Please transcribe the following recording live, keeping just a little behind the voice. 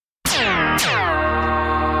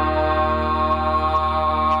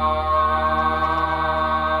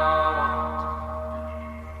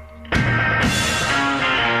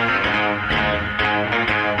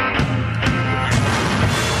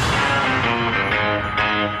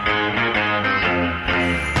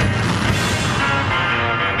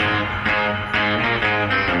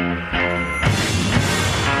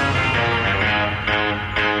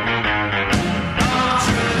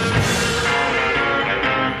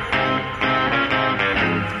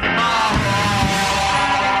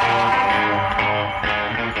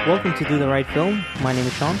Welcome to Do the Right Film. My name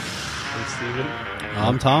is Sean. I'm Steven.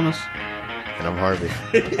 I'm Thomas. And I'm Harvey.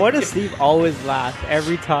 Why does Steve always laugh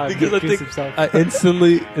every time Because he I introduces think himself?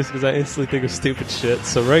 it's because I instantly think of stupid shit.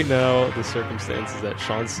 So right now, the circumstance is that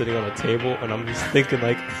Sean's sitting on a table, and I'm just thinking,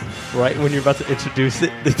 like, right when you're about to introduce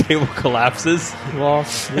it, the table collapses. Well,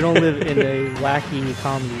 we don't live in a wacky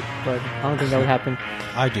comedy, but I don't think that would happen.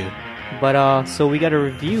 I do. But, so we got a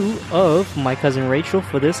review of My Cousin Rachel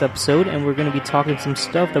for this episode, and we're going to be talking some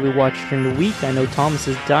stuff that we watched during the week. I know Thomas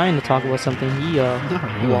is dying to talk about something he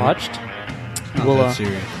watched. Not that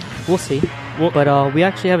serious. We'll see. But we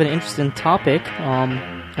actually have an interesting topic.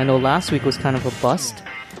 I know last week was kind of a bust.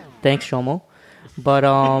 Thanks, Shomo. But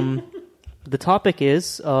the topic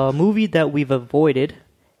is a movie that we've avoided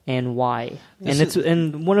and why.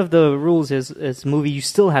 And one of the rules is it's a movie you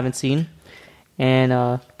still haven't seen,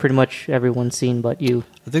 and pretty much everyone's seen but you.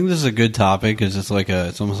 I think this is a good topic because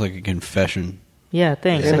it's almost like a confession. Yeah,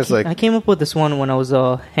 thanks. And I came up with this one when I was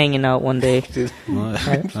hanging out one day. Well,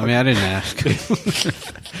 I mean, I didn't ask.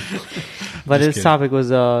 But this kidding. topic was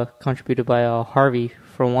contributed by Harvey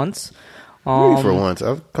for once. For once,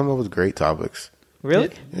 I've come up with great topics. Really?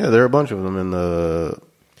 Yeah, there are a bunch of them in the,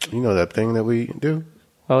 that thing that we do?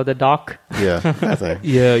 Oh, the doc. Yeah, that thing.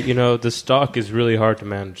 Yeah, the stock is really hard to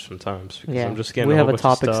manage sometimes. Because Yeah, I'm just getting we have a bunch of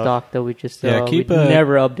topic stuff. stock that we just Yeah, we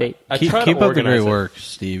never update. I Keep try to up the organize great it. work,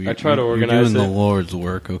 Steve. I try to You're organize doing it. the Lord's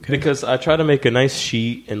work, okay? Because I try to make a nice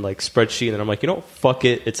sheet and spreadsheet, and then I'm like, fuck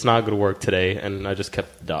it, it's not going to work today, and I just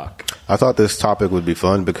kept the doc. I thought this topic would be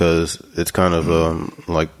fun because it's kind of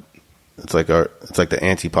it's like the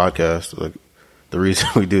anti-podcast. Like the reason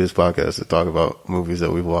we do this podcast is to talk about movies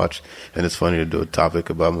that we've watched, and it's funny to do a topic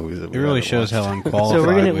about movies that It we really haven't shows watched. how unqualified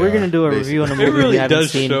So we're gonna do a review on a movie It really we haven't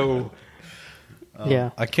does seen. show. Yeah,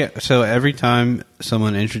 I can't. So every time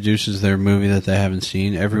someone introduces their movie that they haven't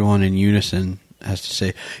seen, everyone in unison has to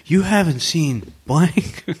say, "You haven't seen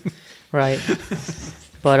blank." right.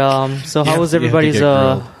 But so how was you have to everybody's? get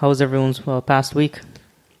grilled. How was everyone's past week?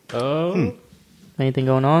 Anything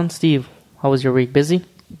going on, Steve? How was your week? Busy?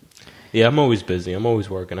 Yeah, I'm always busy. I'm always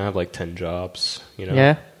working. I have 10 jobs.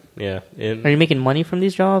 Yeah. Yeah. Are you making money from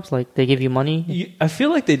these jobs? Like they give you money? I feel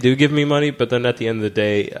like they do give me money, but then at the end of the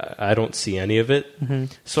day, I don't see any of it. Mm-hmm.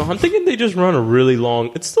 So I'm thinking they just run a really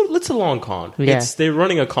long. It's a long con. Yeah. They're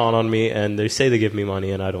running a con on me, and they say they give me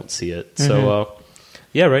money, and I don't see it. So,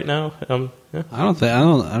 yeah, right now, yeah. I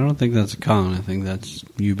don't think that's a con. I think that's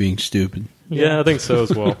you being stupid. Yeah, I think so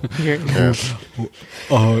as well. Yeah.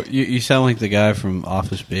 Oh, you sound like the guy from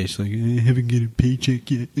Office Space. Like, I haven't get a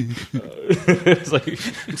paycheck yet. It's like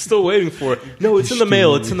I'm still waiting for it. No, it's in the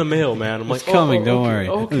mail. It's in the mail, man. I'm It's like, coming. oh, Don't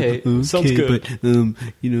okay, worry. Okay, sounds good. But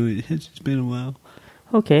it's been a while.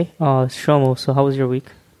 Okay. Shomo. So how was your week?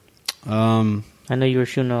 I I know you were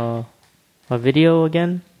shooting a video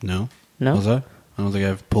again. No. No? Was I? I don't think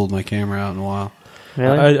I've pulled my camera out in a while.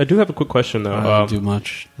 Really? I do have a quick question though. I don't do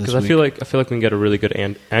much this Because week. I feel like we can get a really good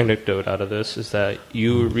anecdote out of this. Is that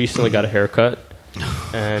you recently got a haircut,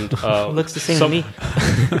 and Looks the same to me.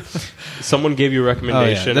 Someone gave you a Oh,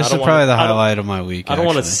 recommendation. yeah. This is probably the highlight of my week. I don't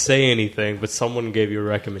want to actually. say anything, but someone gave you a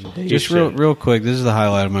recommendation. Just real quick, this is the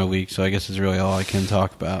highlight of my week, so I guess it's really all I can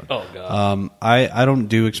talk about. Oh god. I don't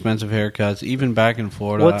do expensive haircuts, even back in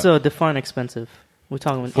Florida. What's define expensive? We're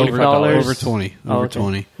talking about $45. $40. Over 20. Oh, Over okay.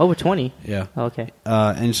 20. Over 20. Yeah. Okay.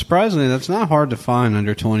 And surprisingly, that's not hard to find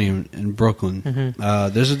under 20 in Brooklyn.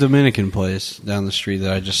 Mm-hmm. There's a Dominican place down the street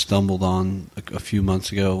that I just stumbled on a few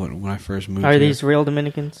months ago when I first moved Are here. these real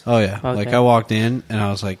Dominicans? Oh, yeah. Okay. Like, I walked in, and I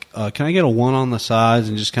was like, can I get a one on the sides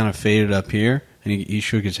and just kind of fade it up here? And he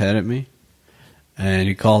shook his head at me. And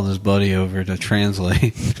he called his buddy over to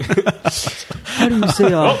translate. How do you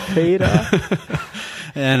say fade?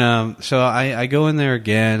 And so I go in there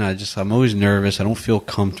again. I'm always nervous. I don't feel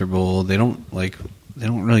comfortable. They don't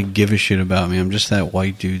really give a shit about me. I'm just that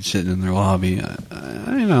white dude sitting in their lobby.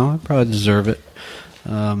 I probably deserve it.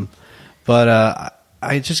 But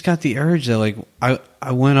I just got the urge that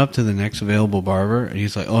I went up to the next available barber, and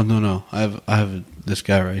he's like, "Oh no, I have this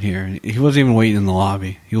guy right here." And he wasn't even waiting in the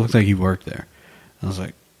lobby. He looked like he worked there. I was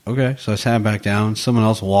like, "Okay." So I sat back down. Someone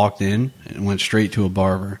else walked in and went straight to a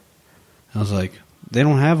barber. I was like, they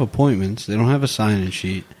don't have appointments. They don't have a sign-in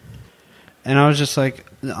sheet. And I was just like,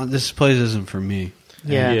 this place isn't for me.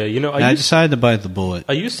 Yeah. Yeah. I decided to bite the bullet.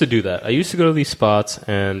 I used to do that. I used to go to these spots,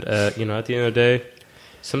 and at the end of the day,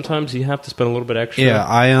 sometimes you have to spend a little bit extra. Yeah,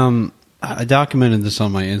 I documented this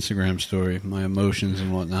on my Instagram story, my emotions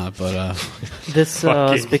and whatnot. But This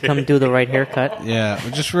has become Do the Right Haircut. yeah,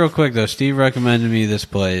 just real quick though, Steve recommended me this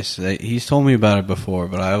place. He's told me about it before,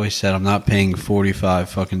 but I always said I'm not paying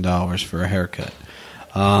 $45 for a haircut.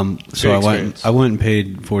 So experience. I went and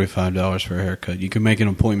paid $45 for a haircut. You can make an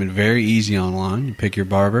appointment very easy online. You pick your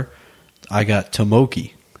barber. I got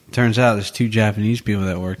Tomoki. Turns out there's 2 Japanese people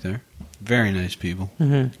that work there. Very nice people.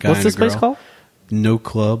 Mm-hmm. Guy What's and this a place girl. called? No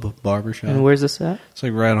Club Barbershop. And where's this at? It's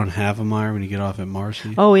like right on Havemeyer when you get off at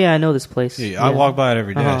Marcy. Oh yeah, I know this place. Yeah, I walk by it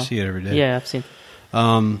every day. I see it every day. Yeah, I've seen.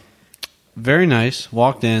 Very nice.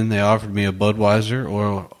 Walked in. They offered me a Budweiser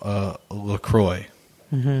or a LaCroix.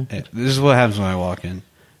 Mm-hmm. This is what happens when I walk in.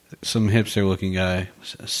 Some hipster-looking guy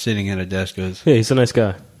sitting at a desk goes, Yeah, he's a nice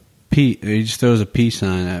guy. "Pete." He just throws a peace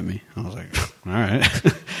sign at me. I was like, "All right."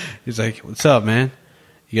 He's like, "What's up, man?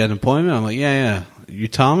 You got an appointment?" I'm like, "Yeah." You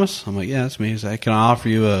Thomas? I'm like, "Yeah, that's me." He's like, "Can I offer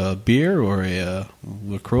you a beer or a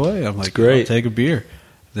LaCroix?" I'm like, great. "I'll take a beer."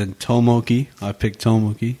 Then Tomoki. I picked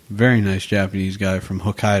Tomoki. Very nice Japanese guy from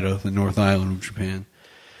Hokkaido, the North Island of Japan.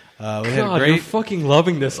 We had a God, great. you're fucking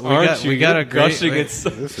loving this, aren't you? we got You're a great- gushing. we- It's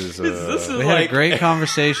This is this is We had like a great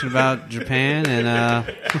conversation about Japan,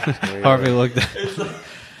 and Harvey looked at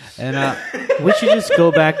and We should just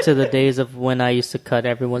go back to the days of when I used to cut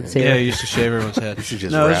everyone's yeah, hair. he used to shave everyone's head. You should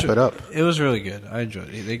just No, wrap it up. It was really good. I enjoyed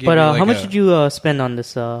it. They gave But me like how much did you spend on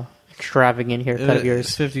this extravagant haircut of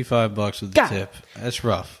It's yours? $55 with the God. tip. That's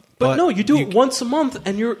rough. But no, you do it once a month,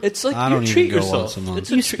 and it's like I you don't treat even go yourself. once a month.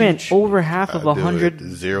 It's a You treat. spent over half of I do 100 it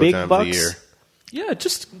 0 big times bucks. a year. Yeah,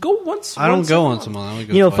 just go once. I don't once go a once a month. I only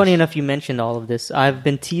go You know, twice. funny enough, you mentioned all of this. I've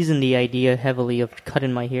been teasing the idea heavily of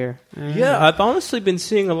cutting my hair. Yeah, I've honestly been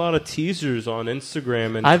seeing a lot of teasers on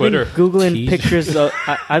Instagram and I've Twitter. been googling Teaser. pictures.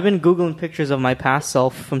 I've been googling pictures of my past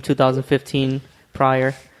self from 2015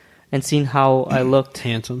 prior, and seen how I looked.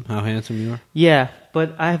 How handsome you are. Yeah,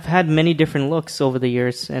 but I've had many different looks over the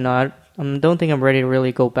years, and I don't think I'm ready to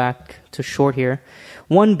really go back to short here.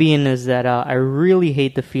 One being is that I really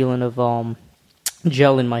hate the feeling of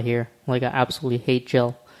gel in my hair. Like, I absolutely hate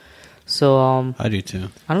gel. So I do too.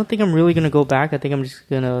 I don't think I'm really going to go back. I think I'm just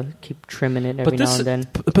going to keep trimming it every now and then.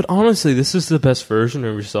 But honestly, this is the best version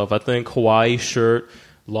of yourself. I think Hawaii shirt,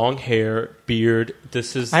 long hair, beard.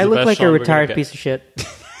 This is. I the look best like Sean a we're gonna retired get. piece of shit.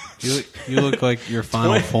 You look like your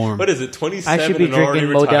final form. What is it? 27. I should be and already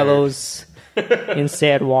drinking retired. Modelo's in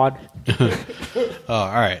Sad Wad. Oh,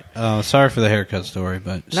 all right. Sorry for the haircut story,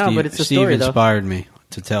 but No, Steve, but it's a Steve story, though. inspired me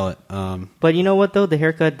to tell it. But you know what, though? The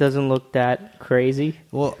haircut doesn't look that crazy.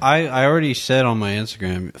 Well, I already said on my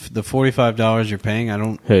Instagram the $45 you're paying. I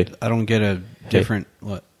don't get a different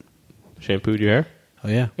what? Shampooed your hair? Oh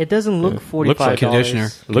yeah, It doesn't look $45. Looks like conditioner.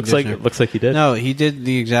 Looks like he did. No, he did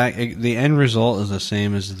the end result is the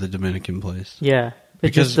same as the Dominican place. Yeah.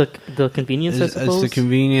 It's Because just the convenience, I It's suppose. the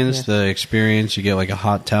convenience, Yeah. the experience. You get like a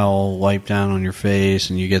hot towel wipe down on your face,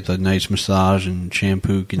 and you get the nice massage and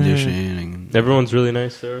shampoo, conditioning. Everyone's really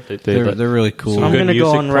nice there. They're really cool. Some I'm good going to go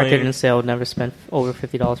music on record playing. and say I would never spend over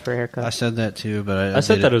 $50 for a haircut. I said that too, but I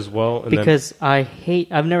said did that it. as well. And Because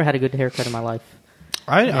I've never had a good haircut in my life.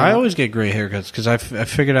 I always get great haircuts because I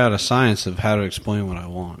figured out a science of how to explain what I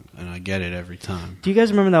want, and I get it every time. Do you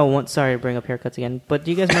guys remember that one? Sorry to bring up haircuts again, but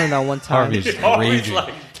do you guys remember that one time? Harvey's always raging.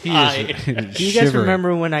 like He dying. is Do you guys shivering.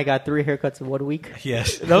 remember when I got 3 haircuts in 1 week?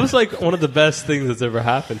 Yes. that was like one of the best things that's ever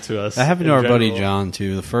happened to us. That happened in to our buddy general. John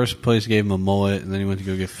too. The first place gave him a mullet, and then he went to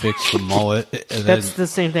go get fixed the mullet. And That's then, the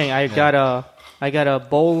same thing. I got a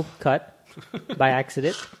bowl cut by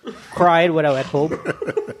accident. Cried when I was at home.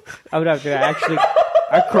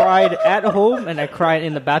 I cried at home and I cried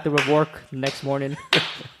in the bathroom of work the next morning.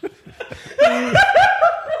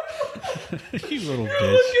 you little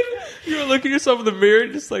bitch. You were looking at yourself in the mirror,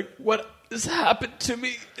 just like, what has happened to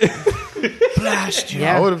me? Blast you.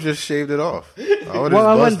 Yeah. I would have just shaved it off. Well,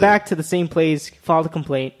 I went back to the same place, filed a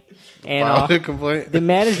complaint, and Filed a complaint. the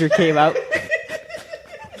manager came out.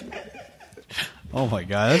 Oh my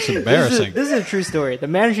god, that's embarrassing. This is a true story. The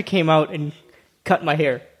manager came out and cut my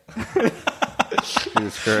hair.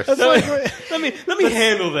 Jesus Christ. let me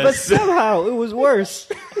handle But this. somehow it was worse.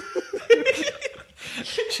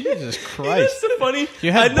 Jesus That's Christ. so funny.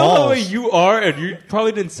 You had I know how balls. you are, and you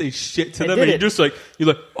probably didn't say shit to I them, and didn't. you're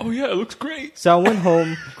like, oh yeah, it looks great. So I went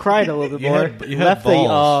home, cried a little bit You more, had- you had left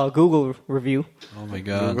balls. a Google review, Oh my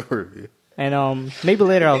god. and maybe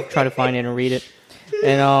later I'll try to find it and read it.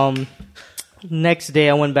 And next day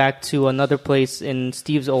I went back to another place in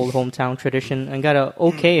Steve's old hometown tradition and got a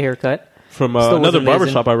okay haircut. From Still another was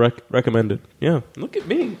amazing. barbershop I recommended. Yeah, look at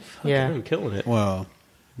me. Yeah. I'm killing it. Wow.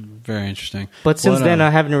 Very interesting. But since What, then I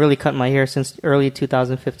haven't really cut my hair since early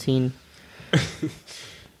 2015.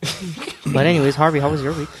 But anyways, Harvey, how was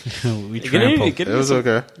your week? we Get any, trampled. get It any, was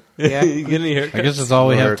okay. Yeah. you get any haircuts? I guess that's all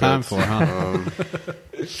we No have time haircuts. for,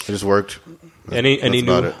 huh? I just worked. Any That's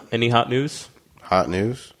about new it. any hot news? Hot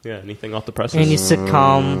news? Yeah, anything off the presses? Any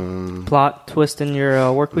sitcom plot twist in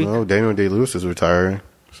your work week? No, Daniel Day-Lewis is retiring.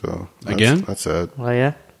 So Again? That's sad. Oh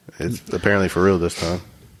yeah. It's apparently for real this time.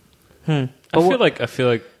 I feel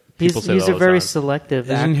like people say He's that a all the very time. selective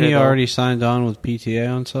Isn't actor. he though. already signed on with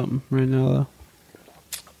PTA on something right now,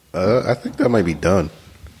 though? I think that might be done,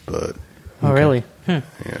 but Oh really? yeah.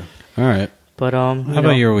 All right. But How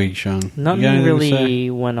about your week, Sean? You got Nothing anything to say?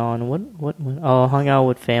 really went on. What went? Oh, hung out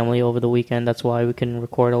with family over the weekend. That's why we can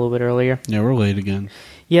record a little bit earlier. Yeah, we're late again.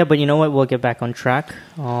 Yeah, but you know what? We'll get back on track.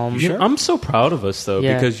 I'm so proud of us though,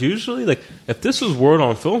 Yeah. because usually, like, if this was Word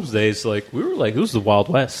on Films days, like we were like, it was the Wild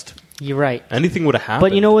West. You're right. Anything would have happened.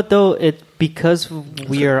 But you know what though? Because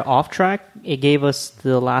we are off track, it gave us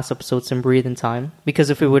the last episode some breathing time.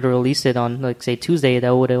 Because if we would have released it on, like, say Tuesday,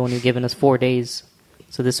 that would have only given us 4 days.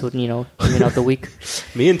 So this would, even out the week.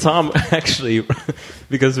 Me and Tom actually,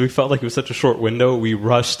 because we felt like it was such a short window, we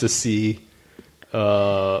rushed to see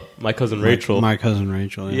My Cousin Rachel. My cousin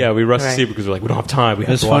Rachel. Yeah, we rushed to Right. see it because we're like, we don't have time. We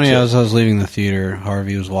have It's to watch funny, it. as I was leaving the theater,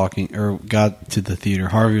 Harvey was walking, or got to the theater.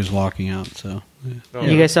 Harvey was walking out, so. Yeah. Oh,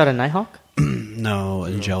 You guys saw the Nighthawk? No,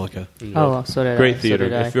 Angelica. Oh, so did I. Great So theater.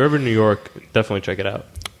 did I. If you're ever in New York, definitely check it out.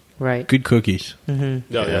 Right. Good cookies.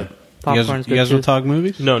 Mm-hmm. Oh, yeah. Popcorn's You guys good will too. talk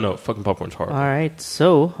movies? No, fucking popcorn's horrible. All right,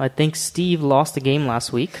 so I think Steve lost the game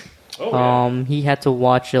last week. Oh, yeah. He had to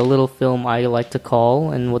watch a little film I like to call,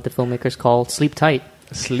 and what the filmmakers call Sleep Tight.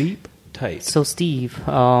 Sleep tight. So, Steve,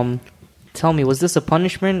 tell me, was this a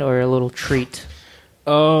punishment or a little treat?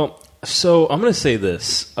 So I'm going to say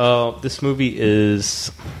this. This movie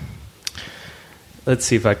is... Let's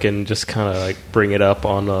see if I can just kind of like bring it up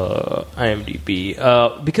on IMDb.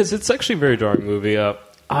 Because it's actually a very dark movie.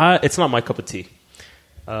 It's not my cup of tea.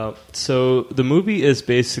 So the movie is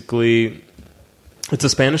basically... It's a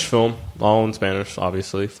Spanish film, all in Spanish,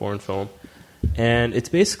 obviously, foreign film. And it's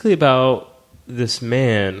basically about this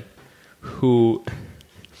man who...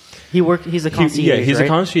 He's a concierge, he's right? a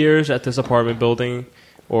concierge at this apartment building,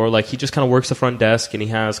 or like he just kind of works the front desk, and he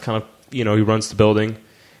has kind of, he runs the building,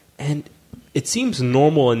 and it seems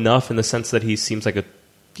normal enough in the sense that he seems like a,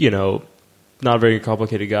 not a very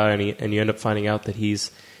complicated guy, and you end up finding out that he's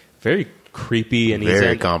very creepy and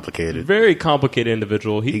Very complicated. very complicated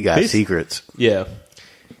individual. He got secrets. Yeah,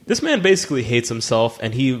 this man basically hates himself,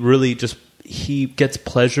 and he gets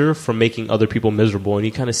pleasure from making other people miserable, and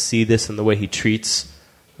you kind of see this in the way he treats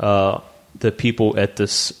the people at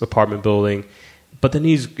this apartment building. But then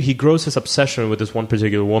he grows his obsession with this one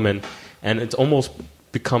particular woman, and it almost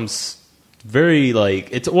becomes very like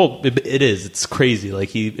it is. It's crazy.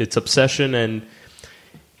 Like it's obsession, and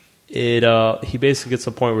he basically gets to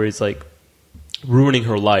the point where he's like ruining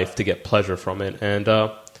her life to get pleasure from it. And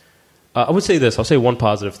I would say this. I'll say one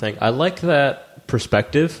positive thing. I like that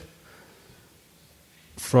perspective.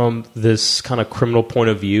 From this kind of criminal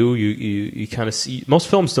point of view, you kind of see, most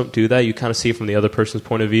films don't do that. You kind of see it from the other person's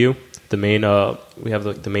point of view. The main we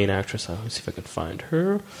have the main actress. Let me see if I can find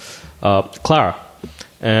her, Clara,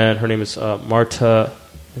 and her name is Marta.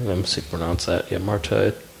 Let me see if I pronounce that. Yeah,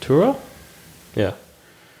 Marta Tura. Yeah,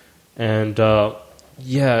 and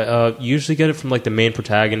you usually get it from like the main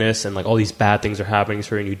protagonist, and like all these bad things are happening to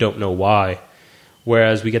her, and you don't know why.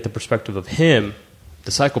 Whereas we get the perspective of him,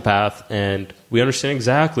 the psychopath, and we understand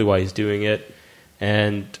exactly why he's doing it,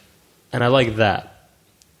 and I like that.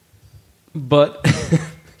 But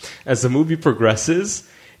as the movie progresses,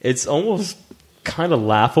 it's almost kind of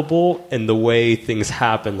laughable in the way things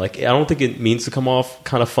happen. Like, I don't think it means to come off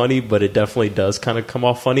kind of funny, but it definitely does kind of come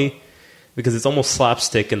off funny, because it's almost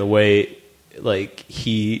slapstick in the way like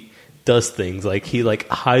he does things. Like he like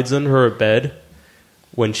hides under her bed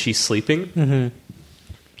when she's sleeping. Mm-hmm.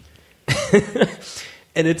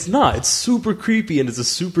 And it's super creepy, and it's a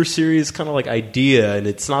super serious kind of like idea, and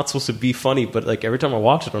it's not supposed to be funny, but like every time I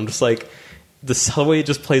watch it, I'm just like, the way it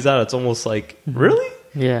just plays out, it's almost like, really?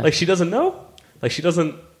 Yeah. Like she doesn't know? Like she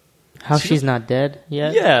doesn't... She's not dead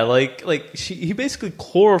yet? Yeah, like he basically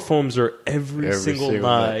chloroforms her every single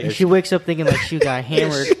night. And she wakes up thinking like she got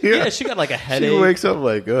hammered. Yeah, she got like a headache. She wakes up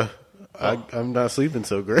like, I'm not sleeping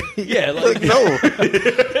so great. Yeah, like no.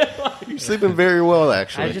 You're sleeping very well,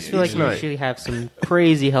 actually. I just feel like each you night. should have some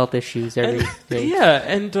crazy health issues every day. Yeah,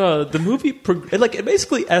 and the movie it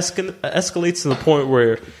basically escalates to the point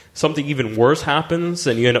where something even worse happens,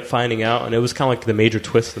 and you end up finding out. And it was kind of like the major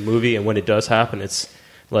twist of the movie. And when it does happen, it's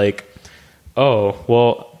like, oh,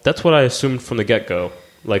 well, that's what I assumed from the get-go,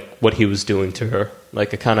 like what he was doing to her.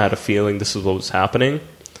 Like I kind of had a feeling this is what was happening.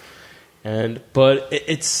 But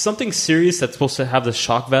it's something serious that's supposed to have the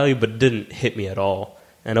shock value, but it didn't hit me at all.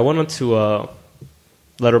 And I went onto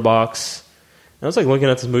Letterboxd, and I was like looking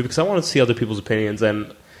at this movie because I wanted to see other people's opinions.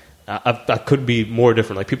 And I could be more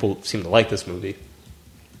different. Like, people seem to like this movie.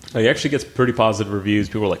 It actually gets pretty positive reviews.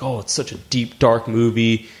 People are like, "Oh, it's such a deep, dark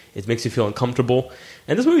movie. It makes you feel uncomfortable."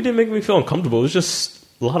 And this movie didn't make me feel uncomfortable. It was just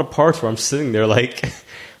a lot of parts where I'm sitting there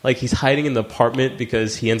like he's hiding in the apartment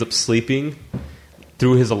because he ends up sleeping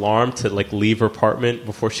through his alarm to like leave her apartment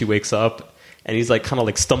before she wakes up, and he's like kind of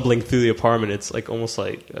like stumbling through the apartment. It's like almost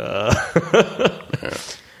like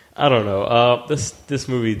I don't know. This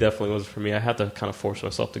movie definitely wasn't for me. I had to kind of force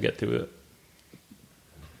myself to get through it.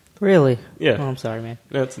 Really? Yeah. Oh, I'm sorry, man.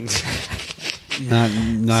 That's Not So,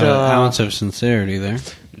 an ounce of sincerity there.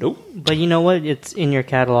 nope. But you know what? It's in your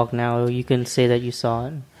catalog now. You can say that you saw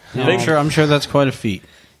it. I'm sure that's quite a feat.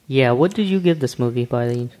 Yeah. What did you give this movie? By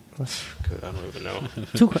the I don't even know.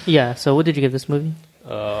 yeah. So what did you give this movie?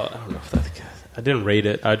 I don't know if that's. I didn't rate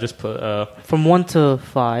it. I just put From 1 to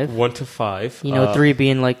 5. 1 to 5. You know, 3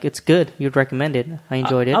 being like it's good. You'd recommend it. I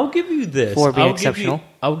enjoyed it. I'll give you this. 4 being I'll exceptional.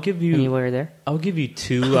 I'll give you. Anywhere there. I'll give you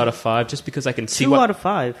 2 out of 5, just because I can see 2 out of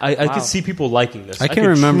 5. I Wow. can see people liking this. I can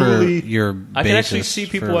could remember truly- your I can actually basis see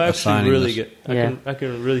for people actually assigning really this. get. Yeah. I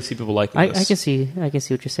can really see people liking I this. can see what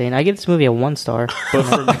you're saying. I give this movie a 1 star. But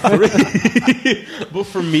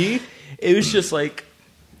for me, it was just like.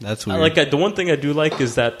 That's weird. The one thing I do like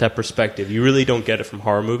is that perspective. You really don't get it from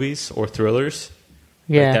horror movies or thrillers.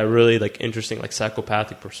 Yeah. Like that really like interesting like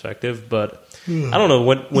psychopathic perspective. But I don't know,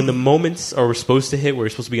 when the moments are supposed to hit where you're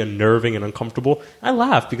supposed to be unnerving and uncomfortable, I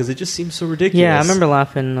laugh because it just seems so ridiculous. Yeah, I remember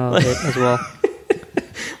laughing a bit as well.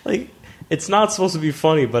 Like, it's not supposed to be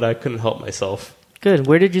funny, but I couldn't help myself. Good.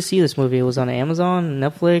 Where did you see this movie? It was on Amazon,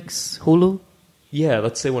 Netflix, Hulu? Yeah,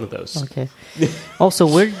 let's say one of those. Okay. Also,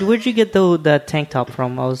 where'd you get that tank top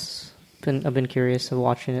from? I've been curious of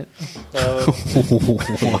watching it.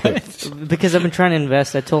 What? Because I've been trying to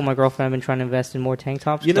invest. I told my girlfriend I've been trying to invest in more tank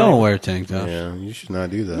tops. You Don't know, wear tank tops. Yeah, you should not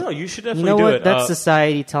do that. no, you should You definitely know do what? it. That's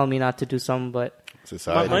society telling me not to do something, but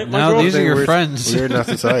Society. my Now girl- these are your We're- friends. We're not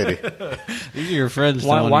society. These are your friends.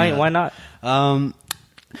 why telling why you that. why not?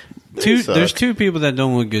 They suck. There's 2 people that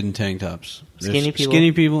don't look good in tank tops. There's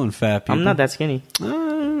Skinny people? and fat people. I'm not that skinny.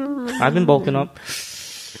 I've been bulking up.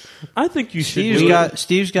 I think you should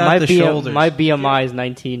Steve's do got it. the shoulders. My BMI is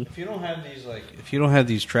 19. If you don't have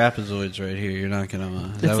these trapezoids right here, you're not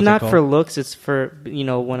gonna. It's not for looks. It's for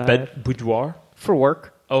when Bed boudoir? for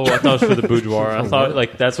work. Oh, I thought it was for the boudoir. I thought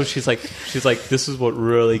like that's what she's like. She's like, this is what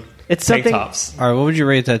really It's tank something. tops. All right, what would you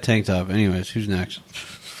rate that tank top? Anyways, who's next?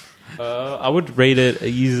 I would rate it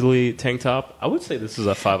easily tank top. I would say this is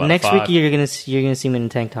a 5 out of 5. Next week you're gonna see me in a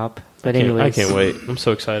tank top. But anyways, I can't wait. I'm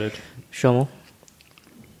so excited. Shomo,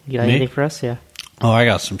 you got Me? anything for us? Yeah. Oh, I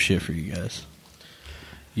got some shit for you guys.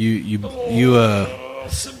 You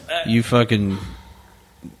fucking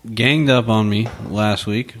ganged up on me last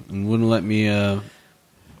week and wouldn't let me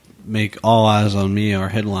make All Eyes on Me our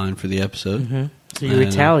headline for the episode. Mm-hmm. So you And,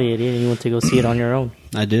 retaliated and you went to go see it on your own.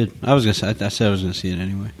 I did. I said I was gonna see it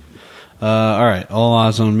anyway. All right, All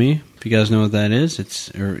Eyes on Me. If you guys know what that is,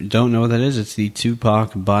 don't know what that is, it's the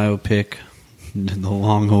Tupac biopic, the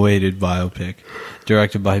long-awaited biopic,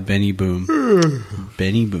 directed by Benny Boom.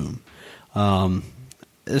 Benny Boom.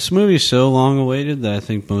 This movie is so long-awaited that I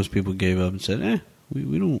think most people gave up and said,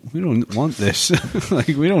 we don't want this. Like,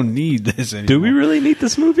 we don't need this anymore. Do we really need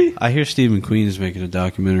this movie? I hear Steve McQueen is making a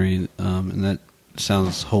documentary, and that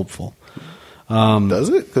sounds hopeful. Does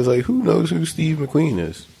it? Because who knows who Steve McQueen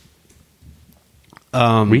is?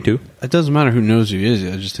 We do. It doesn't matter who knows who he is.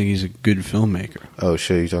 I just think he's a good filmmaker. Oh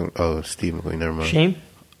shit! You talking? Oh, Steve McQueen. Never mind. Shame.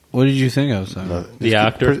 What did you think I was talking No, about? The just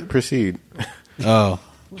actor? proceed. Oh,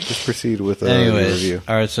 Just proceed with your anyways. review.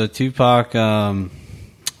 All right, so Tupac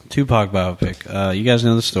biopic. You guys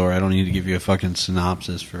know the story. I don't need to give you a fucking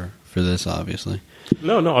synopsis for this, obviously.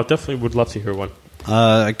 No, I definitely would love to hear one.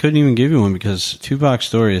 I couldn't even give you one because Tupac's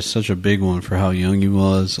story is such a big one for how young he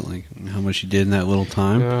was, like how much he did in that little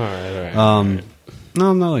time. All right. No,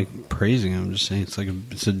 I'm not praising him. I'm just saying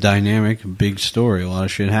it's a dynamic, big story. A lot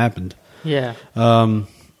of shit happened. Yeah.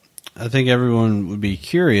 I think everyone would be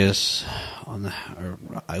curious or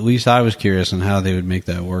at least I was curious on how they would make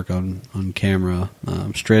that work on camera.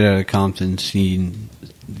 Straight out of Compton, seeing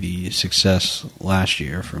the success last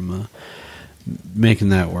year from making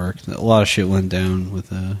that work. A lot of shit went down with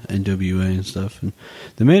NWA and stuff, and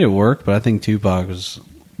they made it work. But I think Tupac there's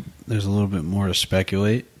a little bit more to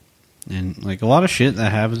speculate, and a lot of shit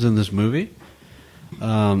that happens in this movie.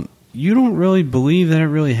 You don't really believe that it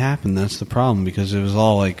really happened. That's the problem, because it was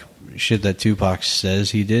all shit that Tupac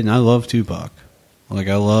says he did. And I love Tupac.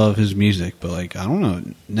 I love his music, but I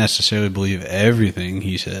don't necessarily believe everything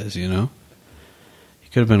he says, you know? He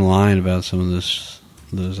could have been lying about some of those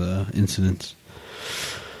incidents.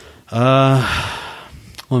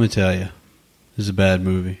 Let me tell you, this is a bad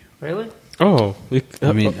movie. Really? Oh,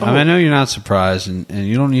 I mean, I know you're not surprised, and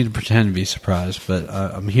you don't need to pretend to be surprised, but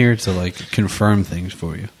I'm here to like confirm things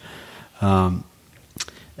for you. And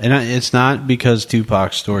it's not because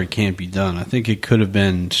Tupac's story can't be done. I think it could have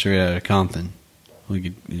been Straight Outta Compton.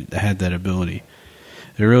 Like it had that ability.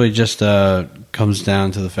 It really just comes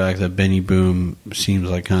down to the fact that Benny Boom seems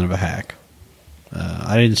like kind of a hack.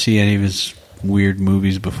 I didn't see any of his weird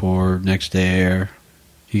movies before. Next Day Air.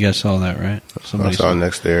 You guys saw that, right? I saw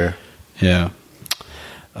Next Day Air. Yeah.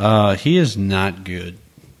 He is not good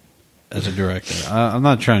as a director. I'm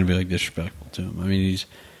not trying to be like disrespectful to him. I mean,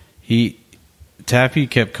 Tappy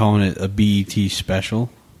kept calling it a BET special.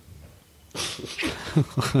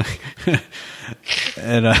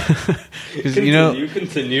 And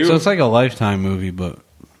continue. So it's like a Lifetime movie, but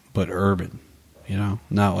urban.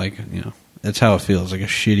 Not like that's how it feels, like a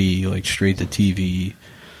shitty, like straight to TV.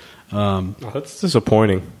 That's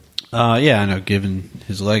disappointing. Yeah, I know. Given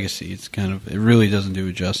his legacy, it really doesn't do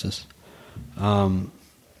it justice. And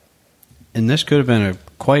this could have been a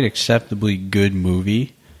quite acceptably good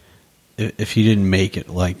movie if he didn't make it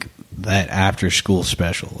like that after school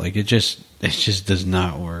special. Like it just does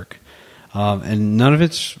not work. And none of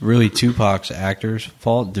it's really Tupac's actor's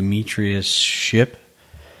fault. Demetrius Shipp,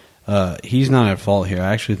 he's not at fault here.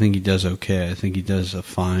 I actually think he does okay. I think he does a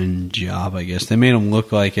fine job, I guess. They made him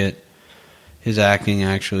look like it. His acting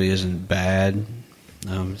actually isn't bad.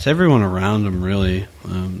 It's everyone around him, really.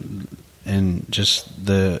 And just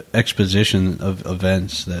the exposition of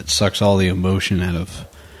events that sucks all the emotion out of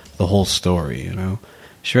the whole story,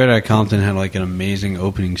 Straight Outta Compton had like an amazing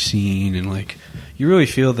opening scene, and like you really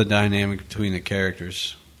feel the dynamic between the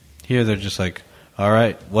characters. Here they're just like, all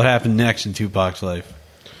right, what happened next in Tupac's life?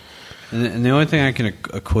 And the only thing I can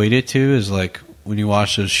equate it to is like when you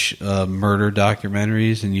watch those murder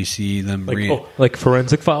documentaries and you see them like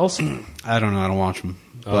Forensic Files. I don't know, I don't watch them.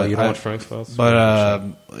 You don't watch Forensic Files,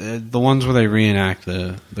 but the ones where they reenact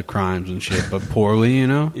the crimes and shit, but poorly,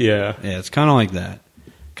 Yeah, it's kind of like that.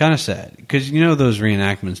 Kind of sad because those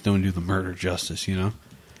reenactments don't do the murder justice.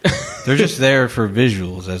 They're just there for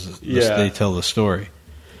visuals as they tell the story.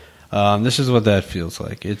 This is what that feels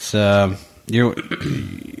like. It's Suge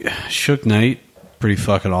Knight, pretty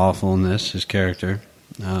fucking awful in this. His character,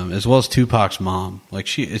 as well as Tupac's mom.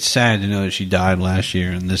 Like it's sad to know that she died last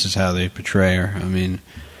year, and this is how they portray her. I mean,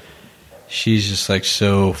 she's just like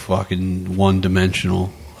so fucking one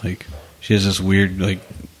dimensional. Like she has this weird like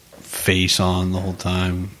face on the whole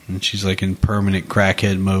time, and she's like in permanent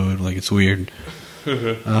crackhead mode. Like it's weird.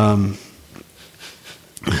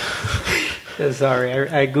 Sorry,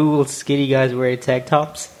 I googled skinny guys wearing tank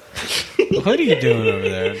tops. What are you doing over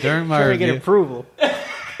there during my Trying review? to get approval.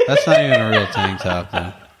 That's not even a real tank top,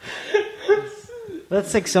 though.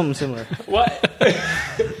 Let's take something similar. What?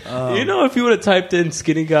 If you would have typed in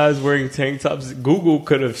skinny guys wearing tank tops, Google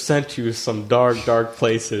could have sent you some dark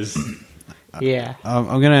places. Yeah. I'm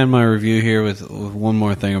going to end my review here with one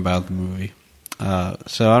more thing about the movie.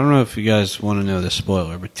 So I don't know if you guys want to know the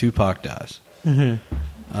spoiler, but Tupac dies.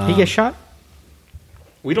 Mm-hmm. He gets shot?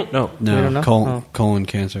 We don't know. No, we don't know? colon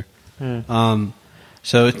cancer.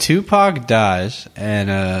 So Tupac dies,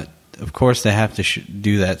 and of course they have to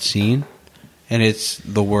do that scene, and it's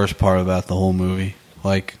the worst part about the whole movie.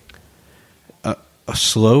 Like a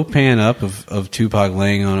slow pan up of Tupac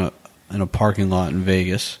laying in a parking lot in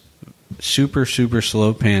Vegas, super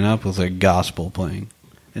slow pan up with like gospel playing,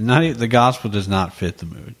 and the gospel does not fit the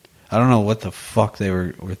mood. I don't know what the fuck they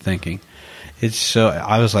were thinking.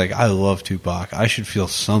 I was like, I love Tupac. I should feel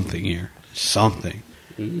something here. Something.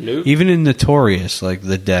 Nope. Even in Notorious, like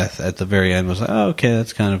the death at the very end was like, oh, okay,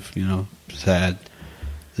 that's kind of, sad.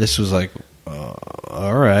 This was like,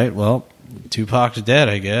 all right, well, Tupac's dead,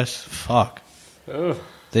 I guess. Fuck. Ugh.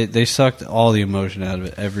 They sucked all the emotion out of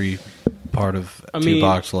it, every part of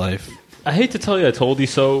Tupac's life. I hate to tell you I told you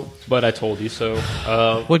so, but I told you so.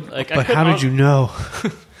 But how did you know?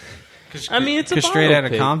 It's a because Straight Outta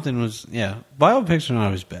biopic. Compton was, biopics are not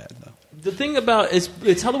always bad, though. The thing about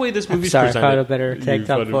it's how the way this movie's Sorry, I presented. found a better tank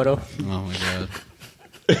top photo. Oh my god.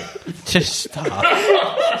 Just stop.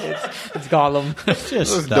 It's Gollum.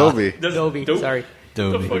 Just stop. Dobby. Dobby. Sorry.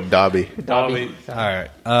 Dobby. Dobby. Dobby. All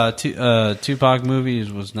right. Tupac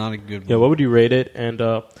movies was not a good one. Yeah, what would you rate it? And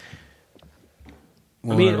overall,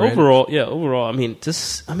 from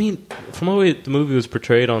the way the movie was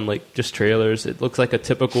portrayed on like just trailers, it looks like a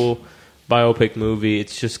typical biopic movie.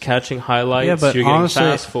 It's just catching highlights. Yeah, but you're honestly,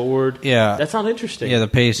 getting fast forward. Yeah, that's not interesting. Yeah, the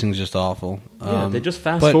pacing's just awful. Yeah, they just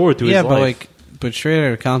fast forward through his life. But Straight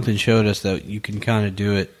Outta Compton showed us that you can kind of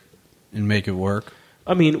do it and make it work.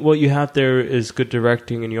 I mean, what you have there is good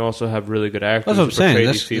directing, and you also have really good actors. That's what I'm to portray saying.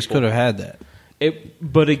 these This people. could have had that.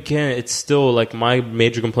 But again, it's still like my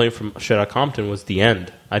major complaint from Straight Outta Compton was the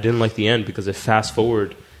end. I didn't like the end because it fast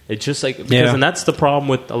forward. It's just like because, and that's the problem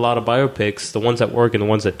with a lot of biopics, the ones that work and the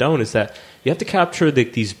ones that don't, is that you have to capture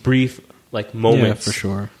these brief like moments for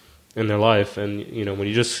sure in their life, and you know when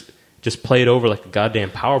you just play it over like a goddamn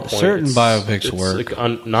PowerPoint. Certain biopics work.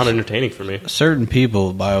 Like not entertaining for me. Certain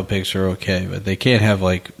people, biopics are okay, but they can't have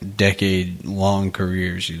like decade-long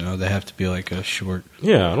careers. You know, they have to be like a short.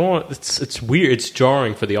 Yeah, I don't want. It's weird. It's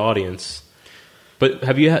jarring for the audience. But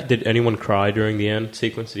did anyone cry during the end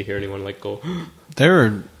sequence? Did you hear anyone like go?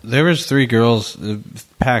 There was 3 girls,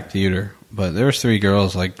 packed theater, but there was 3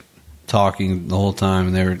 girls like talking the whole time,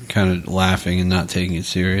 and they were kind of laughing and not taking it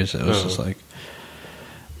serious. It was just like,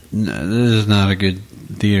 no, this is not a good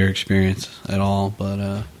theater experience at all.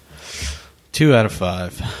 But 2 out of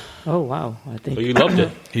 5. Oh wow! I think Well, you loved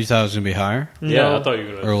it. You thought it was gonna be higher Yeah, No. I thought you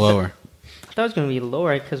were or gonna. lower? I thought it was going to be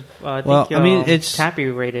lower because I think Well, I mean, it's- Tappy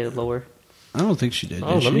rated it lower. I don't think she did.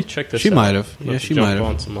 Oh, did let she? me check this. She out. might have. I'm Yeah, gonna she jump might have.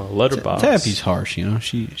 on some letterbox. Tappy's harsh, you know.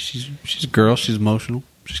 She's a girl. She's emotional.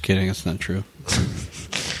 Just kidding. That's not true.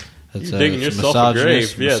 That's You're digging yourself a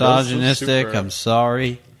grave. Yeah, that's misogynistic. super- I'm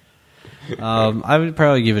sorry. I would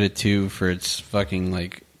probably give it a 2 for its fucking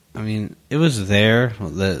like. I mean, it was there.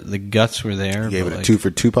 The guts were there. You gave but, it a like, 2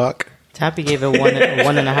 for Tupac. Tappy gave it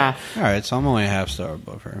 1.5. All right, so I'm only a half star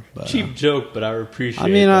above her. But, Cheap joke, but I appreciate. I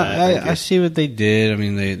mean, that. I see what they did. I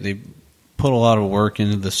mean, they put a lot of work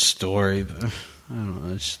into the story, but I don't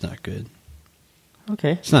know. It's just not good.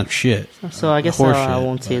 Okay, It's not shit. so I guess Horse I shit,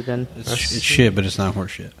 won't see it then. It's shit, but it's not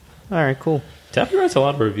horse shit. All right, cool. Tappy writes a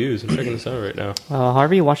lot of reviews. I'm checking this out right now.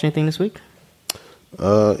 Harvey, you watch anything this week?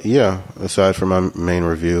 Yeah. Aside from my main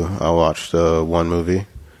review, I watched one movie.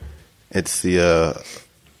 It's the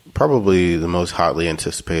probably the most hotly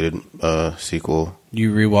anticipated sequel.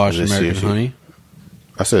 You rewatched This American season. Honey?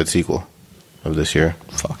 I said sequel of this year.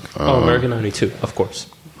 Fuck. American 92, of course.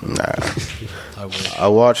 Nah. I wish. I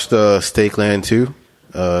watched Stakeland 2,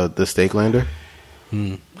 The Stakelander.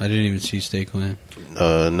 I didn't even see Stakeland.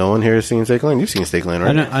 No one here has seen Stakeland? You've seen Stakeland,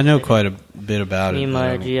 right? I know quite a bit about Me it. and but I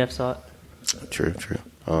my don't- GF saw it. True.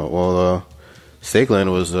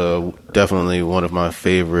 Stakeland was definitely one of my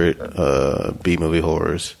favorite B movie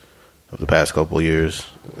horrors of the past couple of years.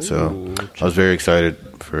 So Ooh. I was very excited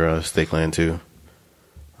for Stakeland 2.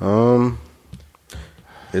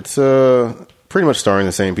 It's pretty much starring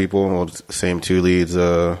the same people, well, the same 2 leads.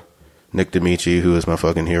 Nick D'Amici, who is my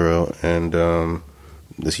fucking hero, and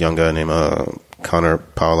this young guy named Connor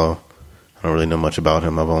Paolo. I don't really know much about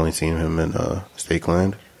him. I've only seen him in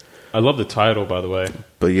Stakeland. I love the title, by the way.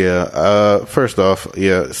 But yeah, first off,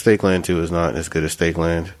 Stakeland 2 is not as good as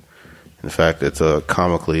Stakeland. In fact, it's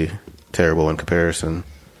comically terrible in comparison.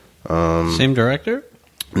 Same director?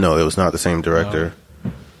 No, it was not the same director.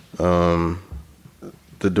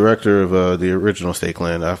 The director of the original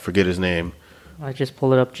Stakeland, I forget his name. I just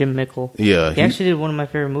pulled it up. Jim Mickle. Yeah, He actually did one of my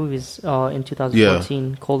favorite movies in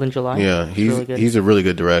 2014, Cold in July. yeah, It's really good. he's a really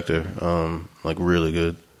good director. Like really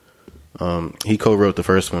good. He co-wrote the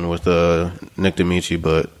first one with Nick D'Amici,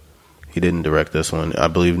 but he didn't direct this one. I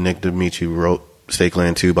believe Nick D'Amici wrote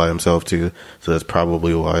Stakeland 2 by himself too, so that's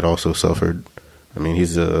probably why it also suffered. I mean,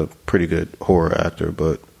 he's a pretty good horror actor,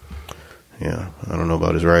 but yeah, I don't know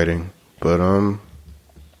about his writing. But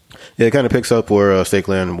yeah, it kind of picks up where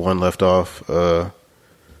Stakeland 1 left off.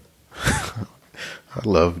 I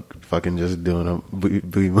love fucking just doing a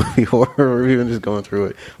B movie horror review and just going through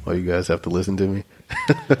it while you guys have to listen to me.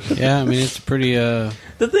 Yeah, I mean, it's pretty... The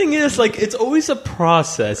thing is, like, it's always a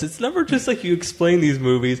process. It's never just like you explain these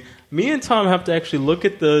movies. Me and Tom have to actually look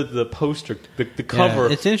at the poster, the cover.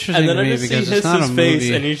 it's interesting and then to I me just see because it's not his a face,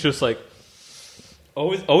 movie. and he's just like,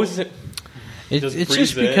 always. It's breathe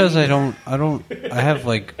just because in. I have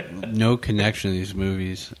like no connection to these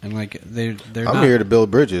movies, and like they're I'm not, here to build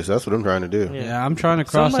bridges. That's what I'm trying to do. Yeah, I'm trying to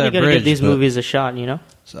cross Somebody that gotta bridge. give these but movies a shot, you know?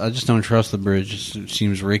 I just don't trust the bridge. It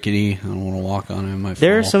seems rickety. I don't want to walk on it. I might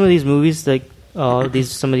There are fall. some of these movies, like some of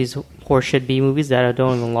these horseshit B movies that I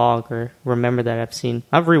don't even log or remember that I've seen.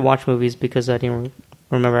 I've rewatched movies because I didn't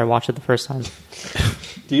remember I watched it the first time.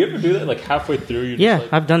 Do you ever do that? Like halfway through, you're Yeah, just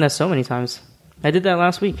like, I've done that so many times. I did that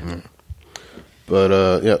last week.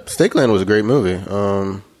 But yeah, Stakeland was a great movie.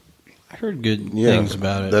 I heard good Yeah, things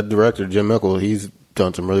about it. That director Jim Mickle, he's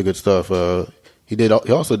done some really good stuff. He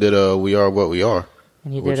also did We Are What We Are,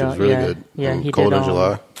 And he which did, is really yeah, good. yeah, he Cold did, in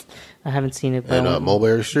July I haven't seen it, but and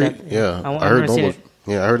Mulberry Street. that- I I've heard never seen Mulberry.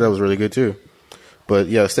 Yeah, I heard that was really good too. But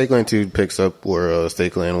yeah, Stakeland 2 picks up where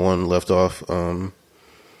Stakeland 1 left off. The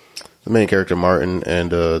main character Martin and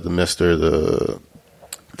the Mister, the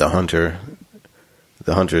the hunter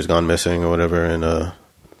has gone missing or whatever, and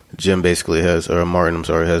Jim basically Martin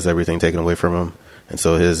has everything taken away from him, and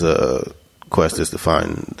so his quest is to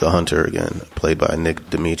find the hunter again, played by Nick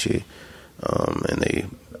D'Amici, and they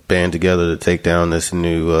band together to take down this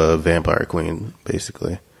new vampire queen,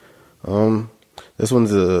 basically. This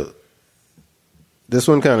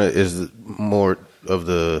one kind of is more of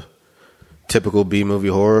the typical B movie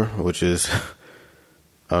horror, which is,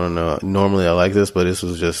 I don't know, normally I like this, but this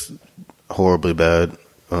was just horribly bad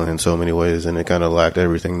in so many ways, and it kind of lacked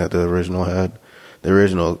everything that the original had. The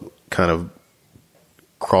original kind of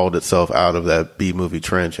crawled itself out of that B movie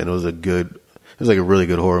trench, and it was like a really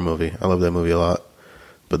good horror movie. I love that movie a lot.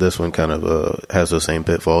 But this one kind of has those same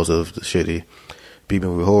pitfalls of the shitty B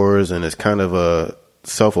movie horrors, and it's kind of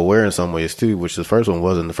self-aware in some ways too, which the first one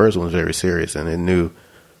wasn't. The first one was very serious, and it knew,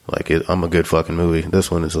 like, I'm a good fucking movie. This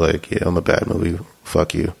one is like, yeah, I'm a bad movie.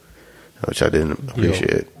 Fuck you, which I didn't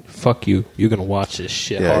appreciate. Fuck you. You're gonna watch this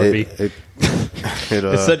shit, Yeah, Harvey.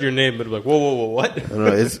 It said your name, but like, whoa, what? I don't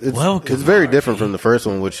know, it's very different from the first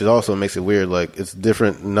one, which also makes it weird. Like, it's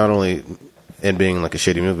different not only in being like a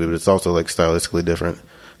shitty movie, but it's also like stylistically different.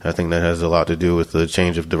 I think that has a lot to do with the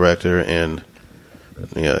change of director and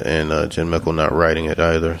Jen Mickle not writing it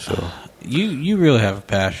either. So you really have a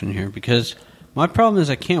passion here, because my problem is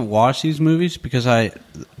I can't watch these movies because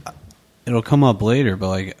it'll come up later, but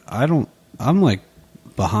like I'm like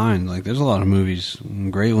behind. Like, there's a lot of movies,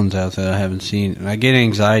 great ones out there that I haven't seen, and I get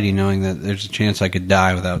anxiety knowing that there's a chance I could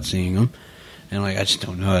die without seeing them. And like, I just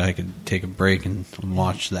don't know that I could take a break and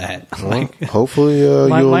watch that. Like, hopefully,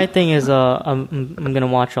 my thing is, I'm gonna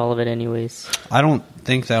watch all of it anyways. I don't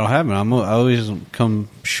think that'll happen. I always come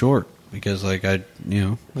short because, like, I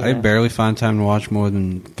barely find time to watch more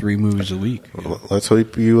than 3 movies a week. Well, let's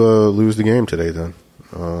hope you lose the game today, then.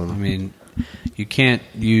 I mean, you can't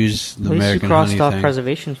use the At least American you crossed Honey off thing.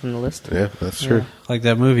 Preservation from the list. Yeah, that's true. Like,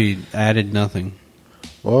 that movie added nothing.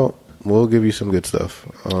 Well, we'll give you some good stuff.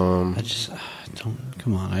 I just don't.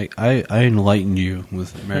 Come on, I enlightened you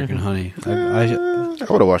with American Honey. I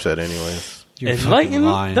would have watched that anyways. You're Enlighten? fucking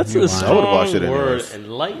lying. That's You're a lying. I would've strong watched it word. anyways.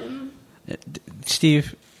 Enlighten?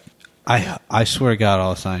 Steve, I swear to God,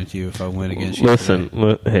 I'll assign it to you if I win against you. Listen,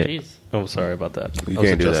 today. hey. I'm sorry about that. You I was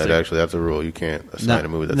can't do that, adjusting. actually. That's a rule. You can't assign a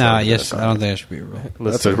movie that's Nah, already been yes, I assigned. don't think that should be a rule.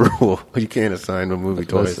 That's a rule. You can't assign a movie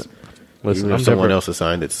twice. Listen, Even if I'm someone never- else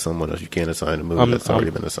assigned it to someone else, you can't assign a movie that's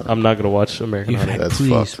already been assigned. I'm not going to watch American You, Honey. That's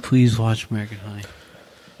please, fucked. please watch American Honey.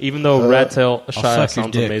 Even though Rat Tail suck Shia your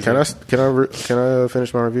sounds dick. amazing. Can I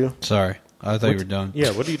finish my review? Sorry, I thought you were done.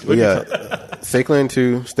 Yeah, what do you Stakeland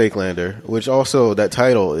 2, Stakelander, which also, that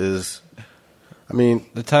title is, I mean,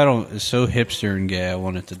 The title is so hipster and gay. I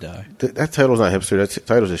want it to die. that title's not hipster. That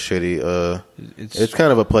title's just shitty. It's It's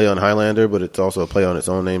kind of a play on Highlander, but it's also a play on its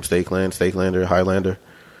own name, Stakelander, Highlander.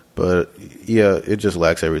 But yeah, it just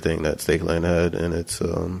lacks everything that Stakeland had, and it's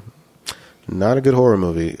not a good horror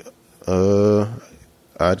movie.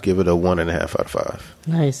 I'd give it a 1.5 out of 5.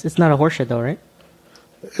 Nice. It's not a horseshit though, right?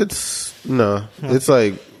 It's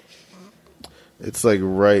like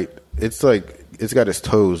right. It's like it's got its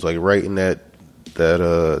toes like right in that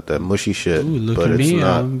mushy shit. Ooh, look but at it's me!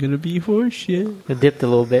 not. I'm gonna be horseshit. It dipped a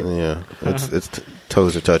little bit. Yeah, its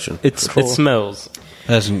toes are touching. It Cool. smells.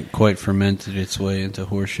 Hasn't quite fermented its way into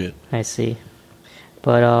horseshit. I see.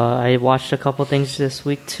 But I watched a couple things this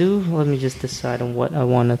week too. Let me just decide on what I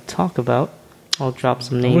want to talk about. I'll drop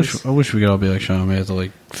some names. I wish we could all be like Sean. We have to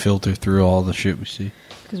like filter through all the shit we see.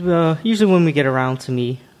 Because usually when we get around to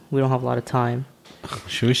me, we don't have a lot of time.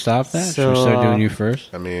 Should we stop that? Should So, we start doing you first?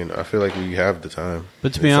 I mean, I feel like we have the time.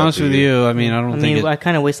 But to be It's up honest to with you, I mean, I don't think. I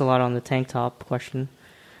kind of waste a lot on the tank top question.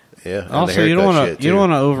 Yeah. and Also, the you don't haircut want shit, to you too. don't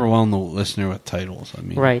want to overwhelm the listener with titles. I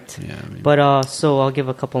mean, Right. Yeah. I mean, But so I'll give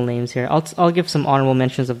a couple names here. I'll give some honorable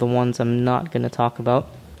mentions of the ones I'm not going to talk about.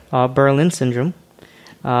 Berlin Syndrome.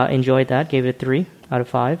 Enjoyed that. Gave it a 3 out of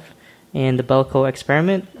 5. And the Belko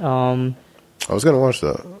Experiment. I was gonna watch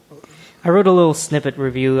that. I wrote a little snippet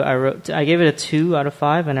review. I gave it a 2 out of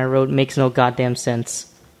 5, and I wrote makes no goddamn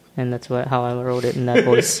sense, and that's how I wrote it in that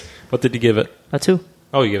voice. What did you give it? A 2.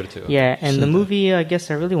 Oh, you gave it a 2. Yeah, and the movie I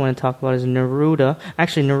guess I really want to talk about is Neruda.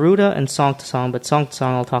 Actually, Neruda and Song to Song, but Song to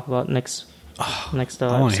Song I'll talk about next. I want to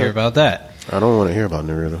hear episode. about that. I don't want to hear about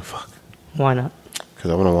Naruto. Fuck. Why not?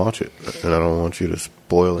 Because I want to watch it, and I don't want you to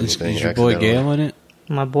spoil Is anything. your boy accidentally. Gale in it?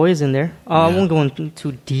 My boy is in there. I won't go in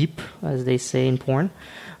too deep, as they say in porn.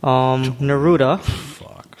 Neruda.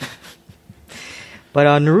 Fuck. But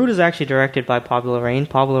Neruda is actually directed by Pablo Larraín.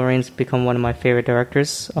 Pablo Larraín's become one of my favorite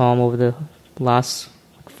directors over the last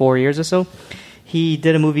 4 years or so. He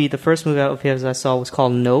did a movie, the first movie of his I saw was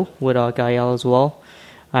called No, with Gael as well.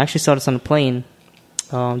 I actually saw this on a plane.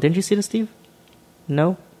 Didn't you see this, Steve?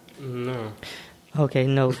 No? No. Okay,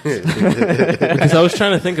 no. Because I was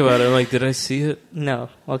trying to think about it. I'm like, did I see it? No.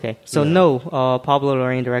 Okay. So, Pablo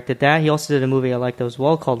Larraín directed that. He also did a movie I liked as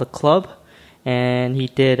well called The Club. And he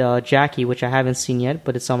did Jackie, which I haven't seen yet,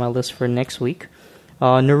 but it's on my list for next week.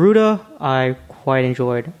 Neruda, I quite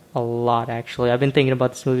enjoyed a lot, actually. I've been thinking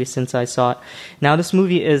about this movie since I saw it. Now, this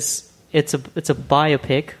movie it's a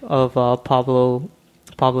biopic of Pablo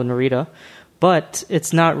Neruda, but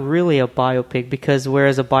it's not really a biopic, because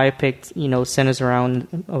whereas a biopic, centers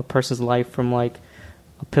around a person's life from like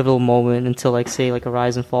a pivotal moment until like say like a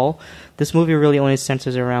rise and fall, this movie really only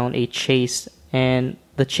centers around a chase, and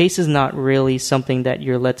the chase is not really something that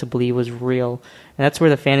you're led to believe was real, and that's where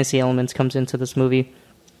the fantasy elements comes into this movie.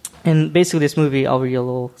 And basically, this movie, I'll read a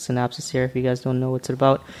little synopsis here if you guys don't know what it's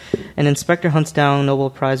about. An inspector hunts down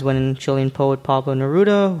Nobel Prize-winning Chilean poet Pablo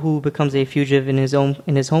Neruda, who becomes a fugitive in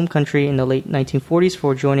his home country in the late 1940s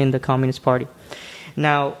for joining the Communist Party.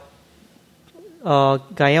 Now,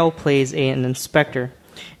 Gael plays an inspector.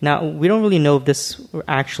 Now, we don't really know if this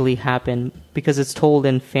actually happened, because it's told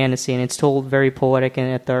in fantasy, and it's told very poetic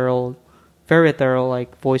and very ethereal,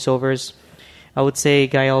 like voiceovers. I would say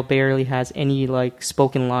Gael barely has any like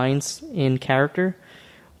spoken lines in character,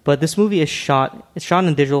 but this movie is shot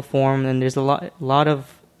in digital form, and there's a lot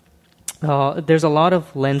of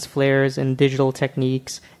lens flares and digital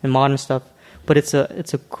techniques and modern stuff. But it's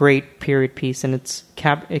a great period piece, and it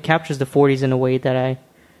captures the 40s in a way that I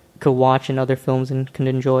could watch in other films and can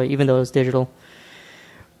enjoy, even though it's digital.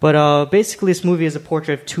 But basically, this movie is a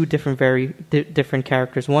portrait of two very different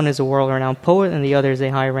characters. One is a world-renowned poet, and the other is a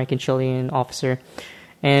high-ranking Chilean officer.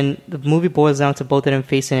 And the movie boils down to both of them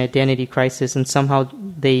facing an identity crisis, and somehow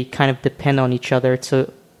they kind of depend on each other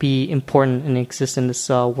to be important and exist in this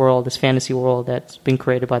world, this fantasy world that's been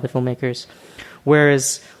created by the filmmakers.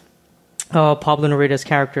 Whereas Pablo Neruda's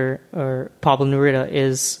character, or Pablo Neruda,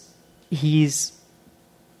 he's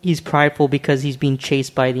prideful because he's being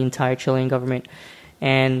chased by the entire Chilean government.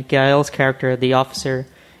 And Gael's character, the officer,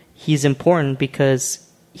 he's important because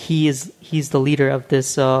he's the leader of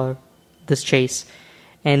this chase.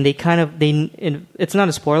 And it's not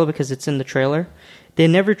a spoiler because it's in the trailer. They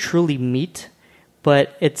never truly meet,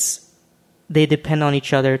 but they depend on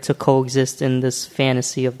each other to coexist in this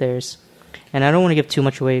fantasy of theirs. And I don't want to give too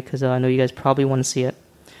much away because I know you guys probably want to see it.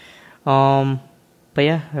 But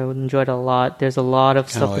yeah, I enjoyed it a lot. There's a lot of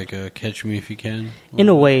stuff. Kind of like Catch Me If You Can? In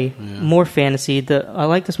a way, more fantasy. I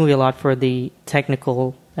like this movie a lot for the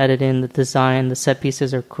technical editing, the design, the set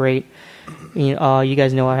pieces are great. You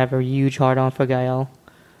guys know I have a huge heart-on for Gael.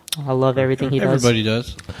 I love everything he does. Everybody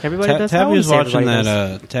does. Everybody does? Tabby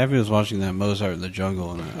was watching that Mozart in the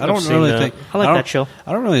Jungle. And I like that show.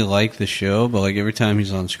 I don't really like the show, but like every time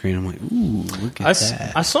he's on screen, I'm like, ooh, look at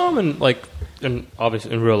that. I saw him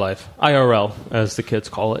obviously in real life, IRL as the kids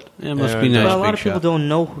call it. It must be nice. But a lot of people don't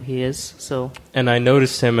know who he is, so. And I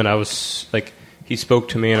noticed him, and I was like, he spoke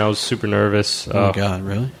to me, and I was super nervous. Oh my God,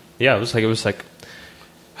 really? Yeah, it was like,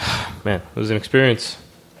 man, it was an experience,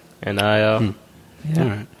 and I. All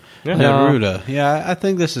right. Yeah. Neruda. Yeah, I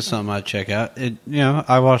think this is something I'd check out.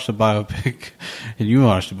 I watched the biopic, and you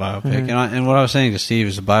watched the biopic, and what I was saying to Steve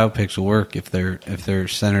is the biopics will work if they're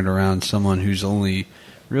centered around someone who's only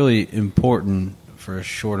really important for a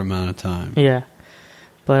short amount of time. Yeah,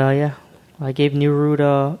 but I gave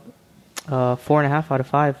Neruda 4.5 out of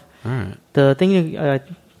 5. All right. The thing that's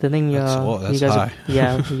you guys high.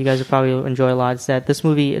 you guys will probably enjoy a lot is that this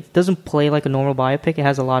movie, it doesn't play like a normal biopic. It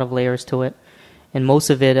has a lot of layers to it. And most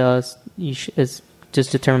of it is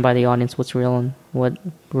just determined by the audience what's real and what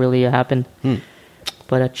really happened.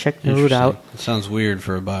 But check Neruda out. It sounds weird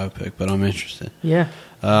for a biopic, but I'm interested. Yeah.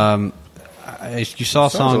 You saw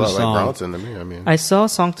Song to Song. Like Bronson to me. I mean, I saw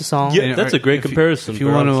Song to Song. Yeah, that's a great comparison. If you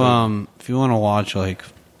want to watch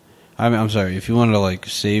I'm sorry. If you want to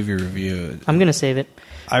save your review, I'm gonna save it.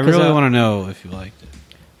 I really want to know if you liked it.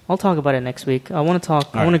 I'll talk about it next week. I want to talk.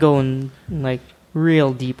 I want to go in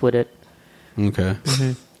real deep with it. Okay.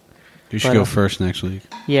 You should go first next week.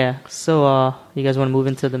 Yeah. So, you guys want to move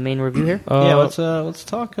into the main review here? Let's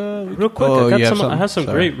talk real quick. I have some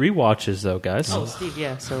great rewatches though, guys. Oh, Steve.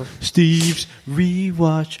 Yeah. So Steve's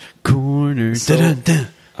rewatch corner.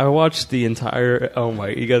 I watched the entire. Oh my!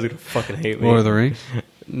 You guys are gonna fucking hate me. Lord of the Rings.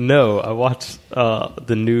 No, I watched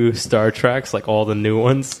the new Star Treks, like all the new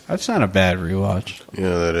ones. That's not a bad rewatch.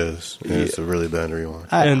 Yeah, that is. Yeah, it's a really bad rewatch.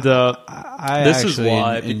 I this actually is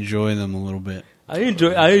why enjoy them a little bit. I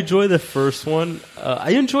enjoy the first one.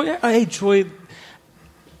 I enjoy. I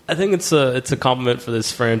think it's a compliment for this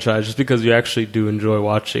franchise, just because you actually do enjoy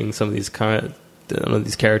watching some of these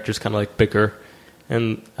these characters kind of like bicker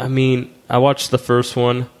And I mean, I watched the first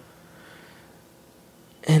one,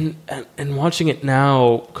 and watching it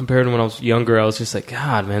now compared to when I was younger, I was just like,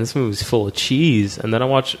 God, man, this movie's full of cheese. And then I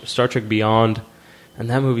watched Star Trek Beyond, and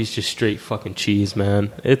that movie's just straight fucking cheese,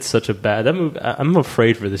 man. It's such a bad that movie. I'm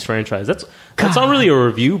afraid for this franchise. That's not really a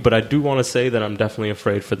review, but I do want to say that I'm definitely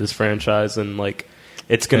afraid for this franchise, and like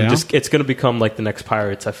it's gonna become like the next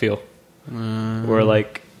Pirates. I feel where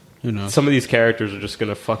like Who knows? some of these characters are just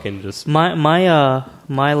gonna fucking just.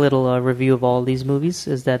 My little review of all these movies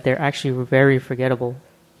is that they're actually very forgettable.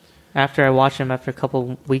 After I watch them after a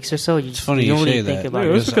couple weeks or so, you funny don't you really say think that. about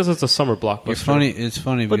It's it. because it's a summer blockbuster. It's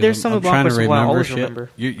funny But because there's some I'm trying to blockbusters where I remember always shit. remember.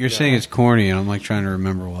 You're saying it's corny, and I'm like trying to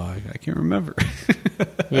remember why. I can't remember.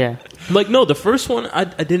 Yeah. Like, no, the first one I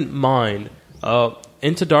didn't mind.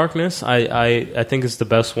 Into Darkness, I think is the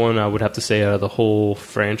best one I would have to say out of the whole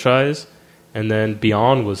franchise. And then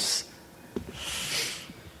Beyond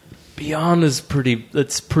is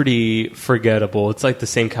pretty forgettable. It's like the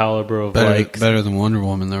same caliber of better than Wonder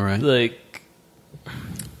Woman, though, right? like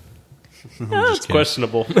just it's kidding.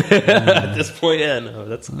 questionable at this point. Yeah, no,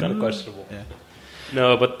 that's kind of questionable. Yeah.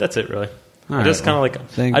 No, but that's it really. All I right, just kind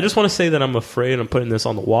of well, I just want to say that I'm afraid I'm putting this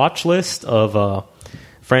on the watch list of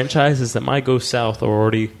franchises that might go south or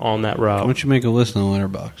already on that Why route. don't you make a list on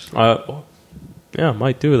Letterboxd? Yeah, I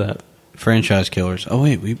might do that. Franchise killers. Oh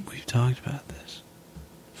wait, we've talked about this.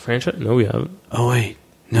 Franchise? No, we haven't. Oh wait,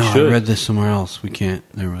 no, I should. read this somewhere else. We can't.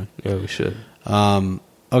 Never mind. Yeah, we should.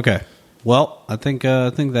 Okay. Well, I think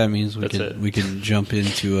that means That's it. we can jump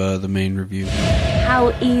into the main review.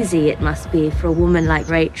 How easy it must be for a woman like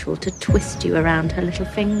Rachel to twist you around her little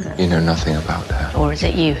finger. You know nothing about her. Or is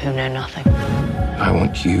it you who know nothing? I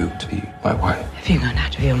want you to be my wife. Have you gone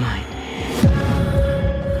out of your mind?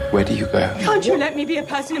 Where do you go? Can't you let me be a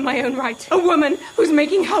person in my own right? A woman who's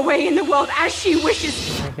making her way in the world as she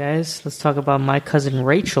wishes. Alright, guys, let's talk about My Cousin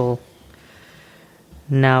Rachel.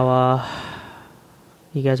 Now,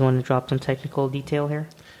 you guys want to drop some technical detail here?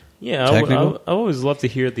 Yeah, Technical? I always love to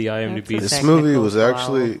hear the IMDb. That's This movie Technical was file.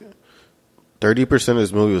 actually 30% of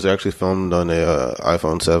this movie was actually filmed on a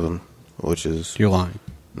iPhone 7, which is You're lying.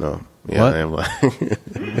 no. Yeah, What? I am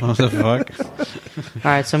lying. What the fuck?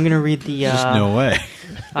 Alright, so I'm going to read the There's no way.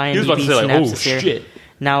 IMDb He was about to say like, oh synopsis here. shit.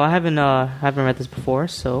 Now, I haven't read this before,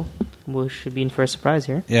 so we should be in for a surprise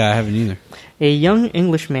here. Yeah, I haven't either. A young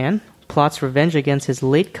English man plots revenge against his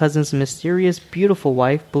late cousin's mysterious, beautiful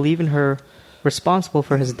wife, believing her responsible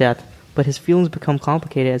for his death. But his feelings become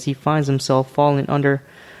complicated as he finds himself falling under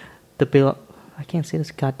the I can't say this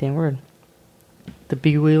goddamn word. The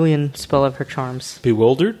bewilling spell of her charms.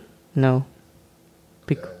 Bewildered? No.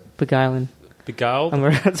 Beguiling. Beguiled?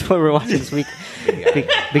 That's what we're watching this week.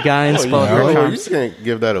 Beguiling spell of her Oh, you charms. just can't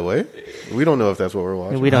give that away. We don't know if that's what we're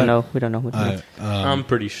watching. We don't know. We don't know. I'm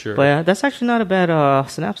pretty sure. But that's actually not a bad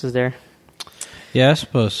synopsis there. Yeah, I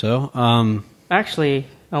suppose so. Actually,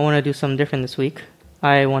 I want to do something different this week.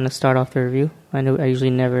 I want to start off the review. I know I usually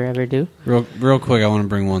never ever do. Real quick, I want to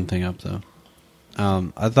bring one thing up though.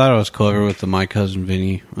 I thought I was clever with the My Cousin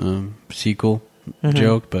Vinny sequel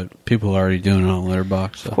joke, but people are already doing it on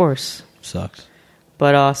Letterboxd. So Of course. sucks.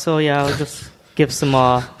 But so yeah, I'll just give some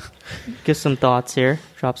thoughts here.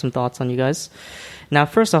 Drop some thoughts on you guys. Now,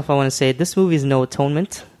 first off, I want to say this movie is no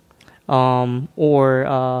Atonement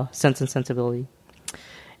or Sense and Sensibility,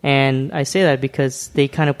 and I say that because they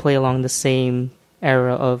kind of play along the same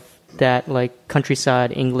era of that, like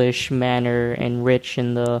countryside English manner and rich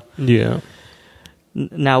in the. yeah.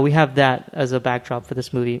 Now we have that as a backdrop for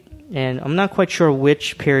this movie, and I'm not quite sure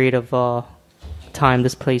which period of time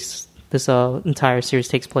this entire series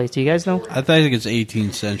takes place. Do you guys know? I think it's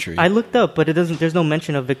 18th century. I looked up, but it doesn't. There's no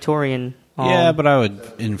mention of Victorian. Yeah, but I would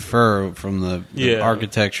infer from the Yeah.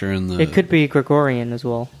 architecture and the. it could be Gregorian as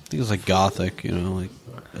well. I think it's like Gothic, you know, like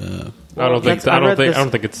I don't think I read this- I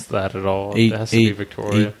don't think it's that at all. It has to be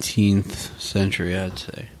Victoria. 18th century, I'd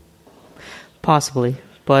say. Possibly,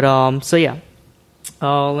 but so yeah.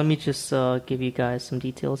 Let me just give you guys some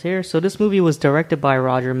details here. So this movie was directed by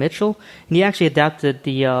Roger Mitchell, and he actually adapted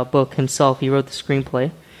the book himself. He wrote the screenplay.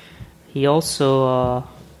 He also, I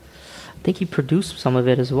think he produced some of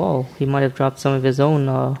it as well. He might have dropped some of his own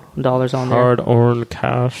dollars on there. Hard-earned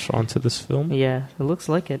cash onto this film. Yeah, it looks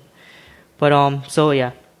like it. But so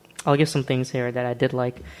yeah, I'll give some things here that I did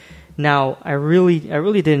like. Now, I really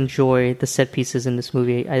did enjoy the set pieces in this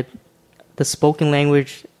movie. The spoken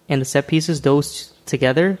language and the set pieces, those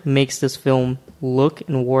together makes this film look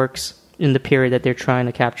and works in the period that they're trying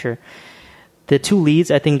to capture. The two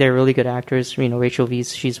leads, I think they're really good actors. You know, Rachel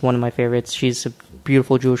Weisz, she's one of my favorites. She's a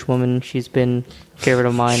beautiful Jewish woman. She's been a favorite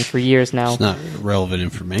of mine for years now. It's not relevant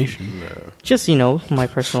information. Just, you know, my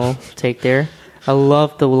personal take there. I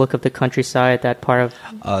love the look of the countryside. That part of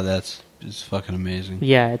It's fucking amazing.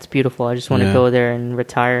 yeah, it's beautiful. I just want to Yeah. go there and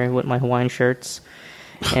retire with my Hawaiian shirts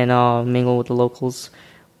and mingle with the locals.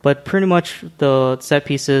 But pretty much the set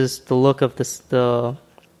pieces, the look of the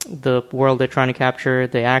world they're trying to capture,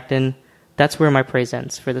 the acting, that's where my praise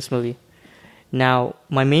ends for this movie. Now,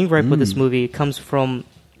 my main gripe with this movie comes from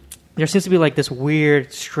there seems to be like this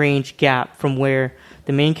weird, strange gap from where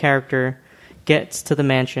the main character gets to the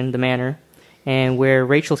manor, and where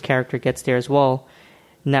Rachel's character gets there as well.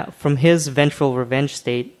 Now, from his vengeful revenge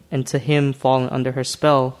state and to him falling under her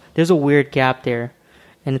spell, there's a weird gap there,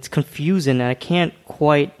 and it's confusing, and I can't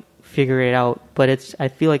quite figure it out. But I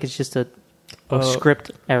feel like it's just a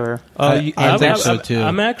script error. I think so too.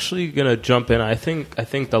 I'm actually gonna jump in. I think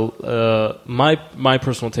the my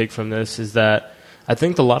personal take from this is that I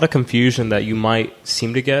think a lot of confusion that you might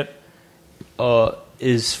seem to get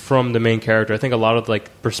is from the main character. I think a lot of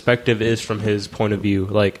like perspective is from his point of view.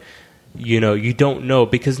 Like, you know, you don't know,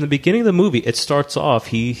 because in the beginning of the movie, it starts off.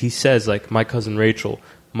 He says like, my cousin Rachel,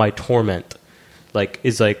 my torment. Like,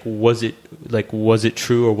 is like, was it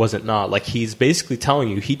true or was it not? Like, he's basically telling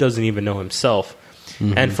you he doesn't even know himself.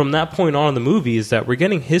 Mm-hmm. And from that point on in the movie is that we're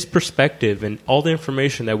getting his perspective, and all the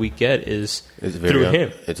information that we get is through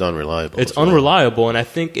him. It's unreliable. It's unreliable, and I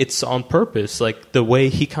think it's on purpose. Like, the way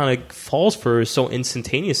he kind of falls for her is so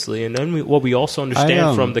instantaneously. And then what we also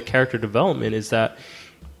understand from the character development is that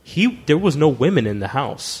there was no women in the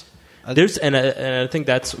house. And I think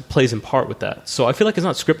that plays in part with that. So I feel like it's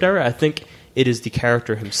not script error. I think it is the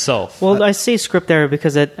character himself. Well, I say script error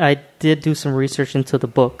because I did do some research into the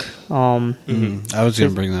book. I was going to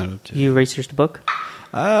bring that up too. You researched the book?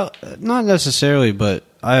 Not necessarily, but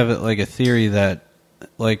I have like a theory that,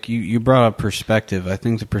 like you brought up perspective. I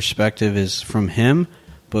think the perspective is from him,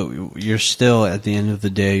 but you're still at the end of the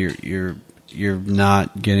day you're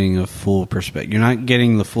not getting a full perspective. You're not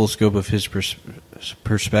getting the full scope of his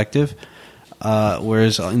perspective.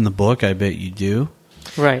 Whereas in the book, I bet you do.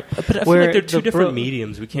 Right, but I feel like they're two different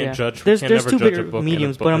mediums. We can't judge. There's never two judge a book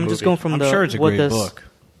mediums, but I'm just going from sure it's a great book.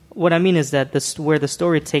 What I mean is that where the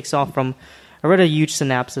story takes off from. I read a huge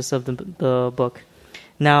synopsis of the book.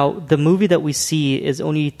 Now, the movie that we see is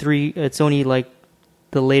only it's only like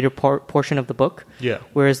the later portion of the book. Yeah.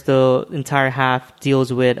 Whereas the entire half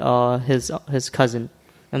deals with his cousin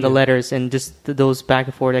and the letters and just those back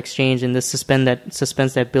and forth exchange and the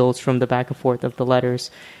suspense that builds from the back and forth of the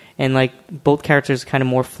letters. And like both characters are kind of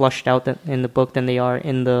more flushed out in the book than they are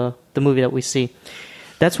in the movie that we see.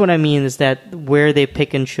 That's what I mean is that where they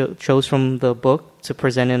pick and chose from the book to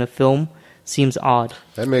present in a film seems odd.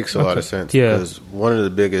 That makes a lot of sense. Yeah. Because one of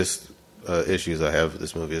the biggest issues I have with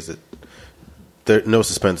this movie is that there no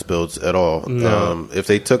suspense builds at all. No. If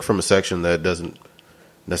they took from a section that doesn't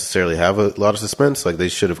necessarily have a lot of suspense, like they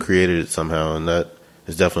should have created it somehow, and that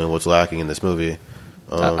is definitely what's lacking in this movie.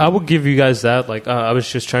 I will give you guys that. Like, I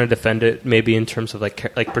was just trying to defend it, maybe in terms of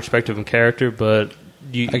like perspective and character, but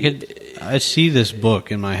I see this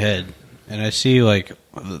book in my head, and I see like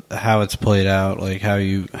how it's played out, like how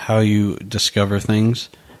you discover things,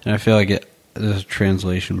 and I feel like there's a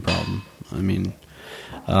translation problem. I mean,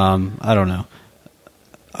 I don't know.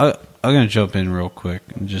 I'm gonna jump in real quick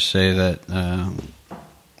and just say that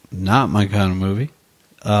not my kind of movie.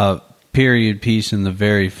 Period piece in the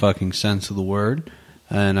very fucking sense of the word.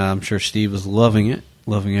 And I'm sure Steve was loving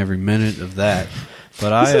every minute of that.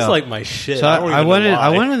 But this is like my shit. So I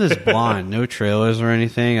went in this blind, no trailers or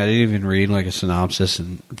anything. I didn't even read like a synopsis.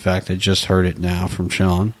 And in fact, I just heard it now from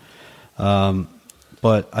Sean.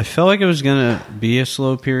 But I felt like it was gonna be a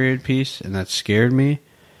slow period piece, and that scared me.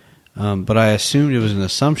 But I assumed it was an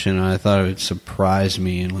assumption, and I thought it would surprise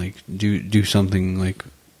me and like do something like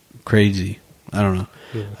crazy. I don't know.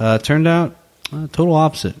 Yeah. Turned out. Total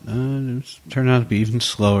opposite. It turned out to be even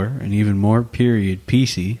slower and even more period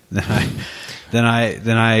piecey than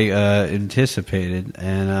I anticipated,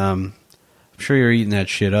 and I'm sure you're eating that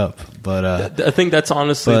shit up. But I think that's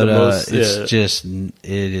honestly the most.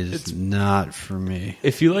 It's not for me.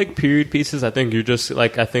 If you like period pieces, I think you're just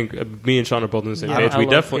like I think me and Sean are both on the same page. We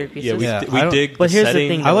definitely we dig. But the here's setting.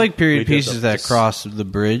 the thing. I like period pieces that cross the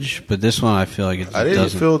bridge, but this one I feel like it. I didn't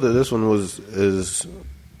doesn't. feel that this one was as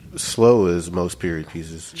slow as most period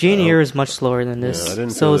pieces. Jane Eyre is much slower than this. Yeah, I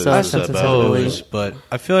didn't so feel is that Sense and bad. Sensibility. But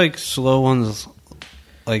I feel like slow ones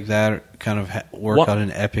like that kind of work on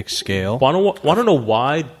an epic scale. Want to know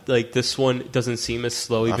why like this one doesn't seem as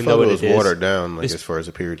slow, even though it was is watered down, like as far as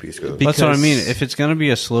a period piece goes. That's what I mean. If it's going to be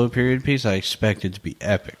a slow period piece, I expect it to be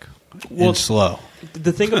epic and slow.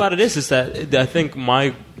 The thing about it is that I think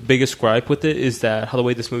my biggest gripe with it is that how the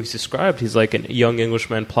way this movie's described, he's like a young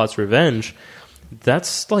Englishman plots revenge.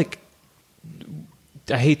 That's like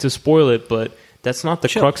I hate to spoil it, but that's not the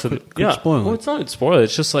crux of it. Yeah, spoil it. well, it's not spoil it.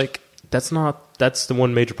 It's just like that's the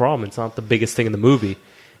one major problem. It's not the biggest thing in the movie.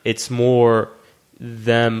 It's more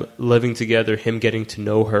them living together, him getting to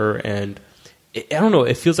know her, and I don't know.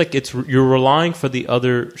 It feels like you're relying for the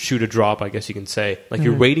other shoe to drop. I guess you can say, like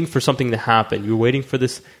you're waiting for something to happen. You're waiting for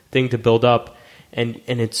this thing to build up, and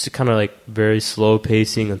it's kind of like very slow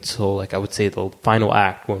pacing until like I would say the final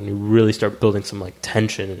act when you really start building some like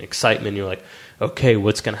tension and excitement. You're like, okay,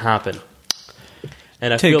 what's going to happen?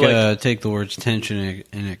 And I feel like take the words tension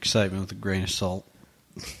and excitement with a grain of salt.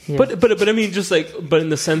 Yeah. But I mean, just like, but in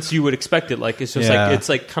the sense you would expect it, like it's just like it's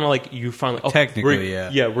like kind of like you finally technically,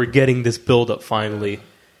 we're getting this build up finally,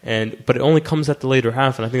 but it only comes at the later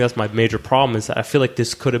half, and I think that's my major problem is that I feel like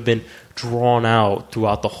this could have been drawn out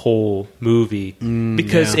throughout the whole movie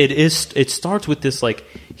because it starts with this like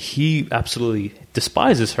he absolutely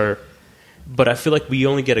despises her, but I feel like we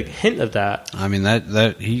only get a hint of that. I mean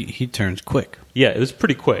that he turns quick. Yeah, it was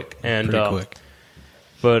pretty quick and quick,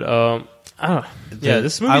 but.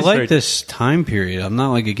 This movie. I is like this time period. I'm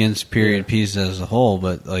not like against period pieces as a whole,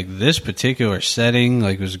 but like this particular setting,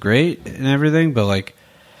 like was great and everything. But like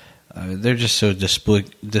they're just so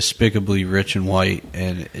despicably rich and white,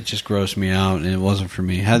 and it just grossed me out. And it wasn't for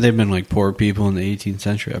me. Had they been like poor people in the 18th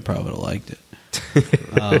century, I probably would have liked it.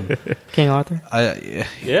 King Arthur.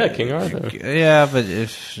 King Arthur. Yeah, but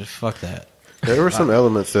fuck that. There were some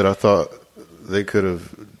elements that I thought they could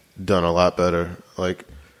have done a lot better. Like,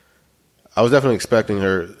 I was definitely expecting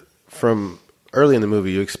her from early in the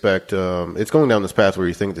movie. You expect it's going down this path where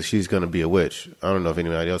you think that she's going to be a witch. I don't know if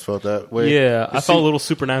anybody else felt that way. Yeah, I felt a little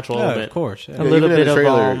supernatural element. Of course. A little even bit in the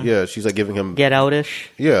trailer, of she's like giving him Get Out-ish.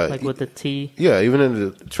 Yeah, like with the tea. Yeah, even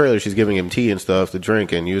in the trailer, she's giving him tea and stuff to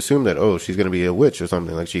drink, and you assume that she's going to be a witch or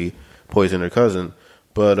something, like she poisoned her cousin.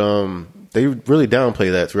 But they really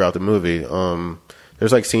downplay that throughout the movie.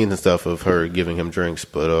 There's like scenes and stuff of her giving him drinks,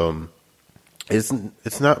 but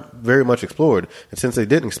it's not very much explored. And since they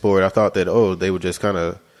didn't explore it, I thought that they would just kind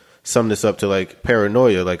of sum this up to like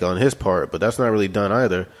paranoia, like on his part, but that's not really done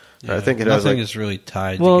either. Yeah, I think nothing is really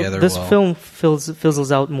tied well, together. This film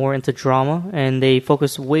fizzles out more into drama, and they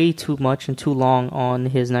focus way too much and too long on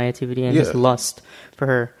his naivety and his lust for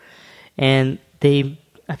her, and I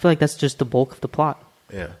feel like that's just the bulk of the plot.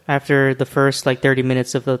 Yeah. After the first like 30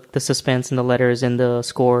 minutes of the suspense and the letters and the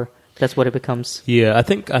score, that's what it becomes. Yeah, I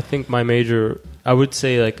think I would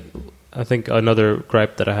say like I think another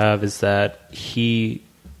gripe that I have is that he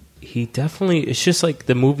definitely, it's just like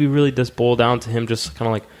the movie really does boil down to him just kind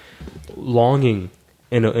of like longing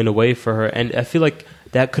in a way for her, and I feel like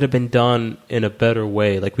that could have been done in a better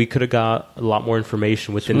way. Like we could have got a lot more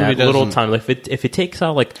information within that little time. Like if it takes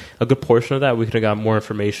out like a good portion of that, we could have got more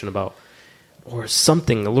information about or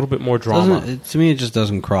something, a little bit more drama. To me, it just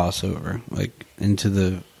doesn't cross over like into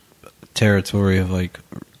the territory of like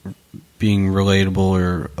being relatable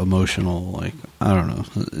or emotional. Like I don't know,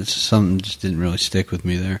 it's something just didn't really stick with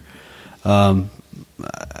me there. And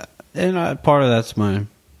part of that's my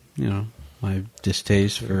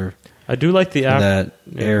distaste for. I do like that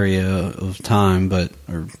area of time, but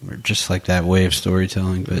or just like that way of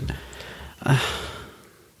storytelling. But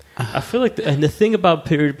I feel like, and the thing about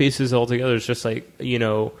period pieces altogether is just like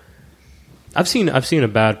I've seen a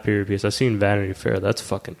bad period piece. I've seen Vanity Fair. That's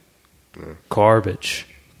fucking garbage.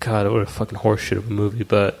 God, what a fucking horseshit of a movie.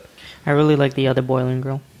 But I really like The Other Boy and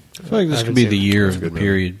Girl. I feel like this could be the year of the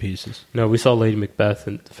period pieces. No, we saw Lady Macbeth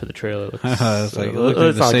for the trailer. It looks like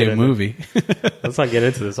the same movie. Let's not get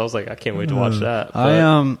into this. I was like, I can't wait to watch that.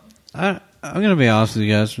 I'm gonna be honest with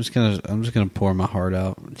you guys. I'm just gonna pour my heart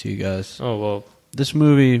out to you guys. Oh well, this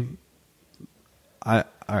movie. All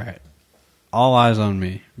right. All Eyes on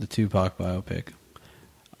Me, the Tupac biopic.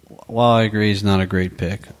 While I agree it's not a great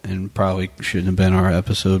pick and probably shouldn't have been our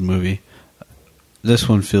episode movie, this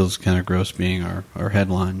one feels kind of gross being our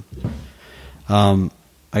headline.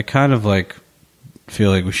 I kind of like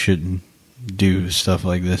feel like we shouldn't do stuff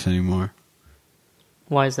like this anymore.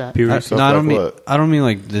 Why is that? I don't mean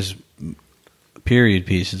like this period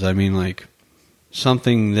pieces. I mean like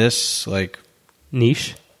something this like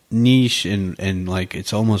niche and like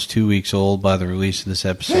it's almost 2 weeks old by the release of this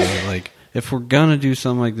episode. Like if we're gonna do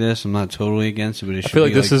something like this, I'm not totally against it, but it should I feel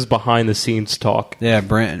like this is behind the scenes talk. Yeah,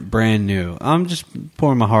 brand new. I'm just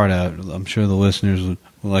pouring my heart out. I'm sure the listeners would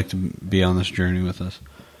like to be on this journey with us.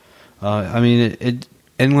 I mean, it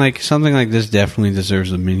and like something like this definitely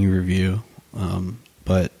deserves a mini review,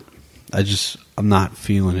 but I'm not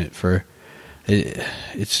feeling it for.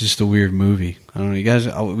 It's just a weird movie. I don't know, you guys.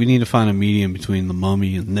 We need to find a medium between The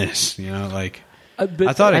Mummy and this. Like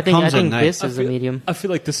I thought it comes at night. this is a medium. I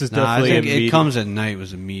feel like this is Nah, I definitely think a it medium. comes at night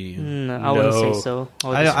was a medium. No, I wouldn't No. say so.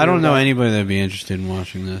 I don't know anybody that'd be interested in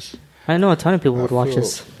watching this. I know a ton of people would watch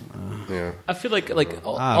this. Yeah. I feel like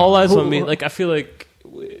all eyes on me. Like I feel like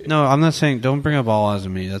No, I'm not saying don't bring up All Eyes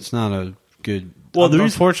on Me. That's not a good. Well, the reason-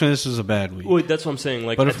 unfortunately, this is a bad week. well, that's what I'm saying.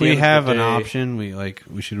 Like, but at if the we end of have the an day- option,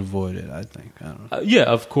 we should avoid it. I think. I don't know. Yeah,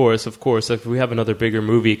 of course. If we have another bigger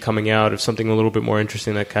movie coming out, of something a little bit more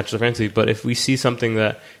interesting that catches our fancy, but if we see something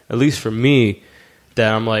that, at least for me,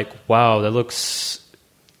 that I'm like, wow, it looks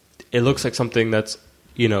like something that's,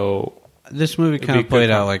 This movie It'd kind be of a played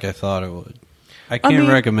good out com- like I thought it would. I can't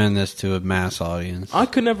recommend this to a mass audience. I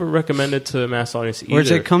could never recommend it to a mass audience either.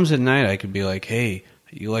 Whereas it comes at night, I could be like, hey,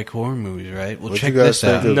 you like horror movies, right? Well, What'd check you guys this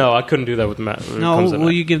out. think of- No, I couldn't do that with Matt. No,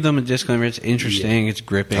 well, you give them a disclaimer. It's interesting. It's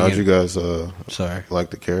gripping. How'd you guys Sorry. like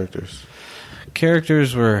the characters?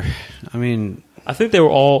 Characters were, I mean, I think they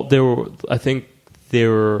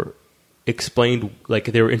were explained, like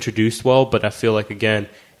they were introduced well, but I feel like, again,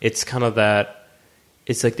 it's kind of that,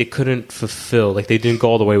 it's like they couldn't fulfill, like they didn't go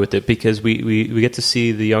all the way with it, because we get to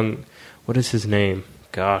see the young, what is his name?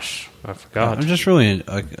 Gosh, I forgot. I'm just really,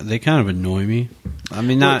 they kind of annoy me. I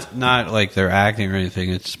mean, not like they're acting or anything.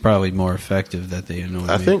 It's probably more effective that they annoy me.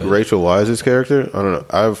 I think but- Rachel Weisz's character. I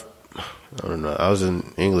don't know. I was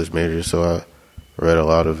an English major, so I read a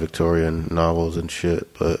lot of Victorian novels and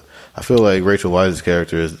shit. But I feel like Rachel Weisz's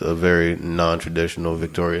character is a very non-traditional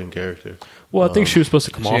Victorian character. Well, I think she was supposed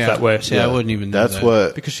to come off that way. See, I wouldn't even know That's that.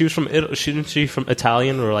 what Because she was from Italy. Isn't she from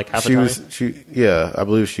Italian or like half she Italian? was. I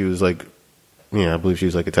believe she was like. Yeah, I believe she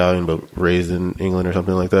was like Italian, but raised in England or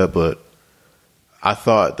something like that. But I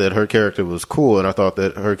thought that her character was cool, and I thought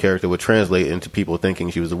that her character would translate into people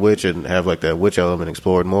thinking she was a witch and have like that witch element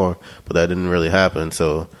explored more. But that didn't really happen.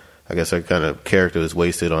 So I guess her kind of character was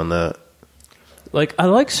wasted on that. Like, I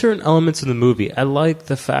like certain elements in the movie. I like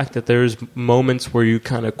the fact that there's moments where you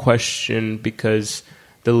kind of question because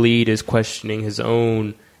the lead is questioning his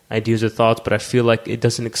own ideas or thoughts, but I feel like it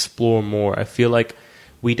doesn't explore more. I feel like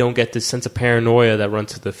we don't get this sense of paranoia that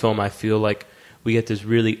runs through the film. I feel like we get this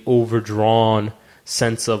really overdrawn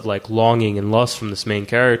sense of like longing and lust from this main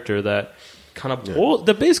character that kind of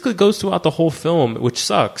that basically goes throughout the whole film, which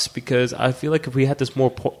sucks because I feel like if we had this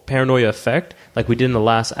more paranoia effect like we did in the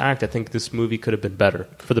last act, I think this movie could have been better.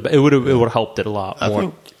 It would have helped it a lot more. I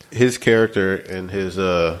think his character and his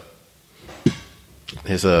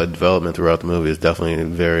development throughout the movie is definitely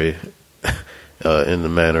very in the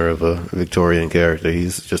manner of a Victorian character.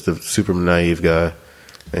 He's just a super naive guy,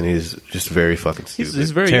 and he's just very fucking stupid.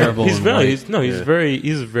 He's very Terrible young. He's and very white.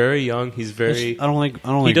 he's very young. He's very. I don't like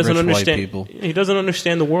he doesn't rich understand. white people. He doesn't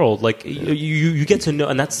understand the world. Like you get to know,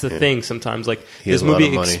 and that's the thing. Sometimes, like He has this a lot movie,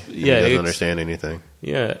 of money. He doesn't understand anything.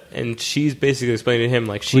 Yeah, and she's basically explaining to him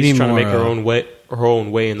like We she's need trying to more, make her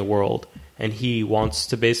own way in the world, and he wants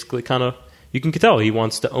to basically kind of. You can tell he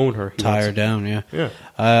wants to own her. He Tie wants- her down, yeah.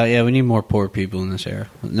 Yeah. We need more poor people in this era.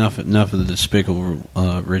 Enough of the despicable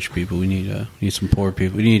rich people. We need some poor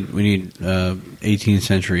people. We need 18th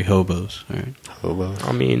century hobos. All right. Hobo.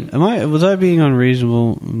 I mean, Was I being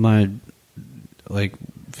unreasonable? My like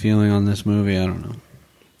feeling on this movie. I don't know.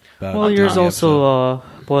 Well, yours also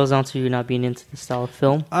boils down to you not being into the style of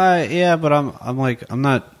film. But I'm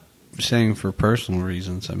not saying for personal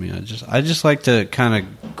reasons. I mean, I just like to kind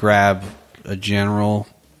of grab a general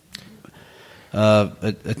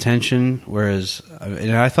attention. Whereas,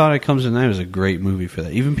 I thought It Comes at Night was a great movie for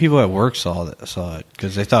that. Even people at work saw it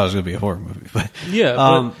because they thought it was going to be a horror movie. But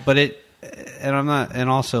yeah, but it. And I'm not, and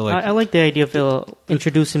also like I like the idea of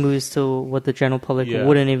introducing movies to what the general public Yeah.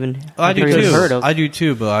 wouldn't even I do have too. heard of. I do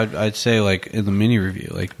too, but I'd say like in the mini review,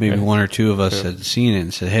 like maybe one or two of us had seen it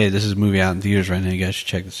and said, "Hey, this is a movie out in theaters right now. You guys should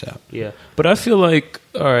check this out." Yeah, but I feel like,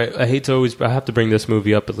 all right, I have to bring this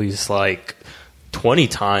movie up at least like 20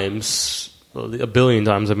 times, a billion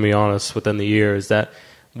times, to be honest, within the year, is that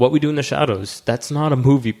What We Do in the Shadows, that's not a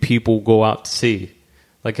movie people go out to see.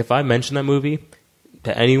 Like, if I mention that movie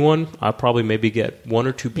to anyone, I'll probably maybe get one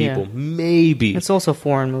or two people, maybe. It's also a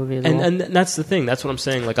foreign movie as well. And that's the thing. That's what I'm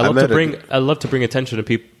saying. Like, I love to bring attention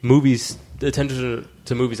to movies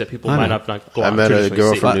that people might not go out I met a traditionally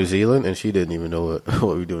girl see. from New Zealand, and she didn't even know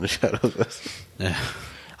what we do in the shadows was. Yeah.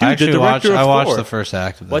 Dude, I actually the watched. director of I watched Thor. the first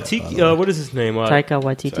act of that. by the Waititi, way. what is his name? Taika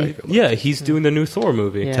Waititi. Yeah, he's doing the new Thor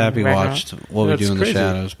movie. Yeah. Tappy right now. watched What We That's Do in crazy. the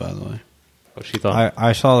Shadows. By the way, What she thought.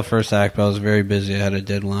 I saw the first act, but I was very busy. I had a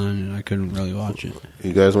deadline, and I couldn't really watch it.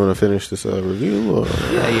 You guys want to finish this review? Or?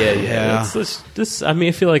 Yeah. This, I mean,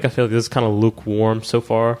 I feel like this is kind of lukewarm so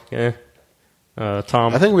far. Yeah.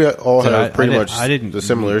 Tom? I think we all But have pretty I much didn't- the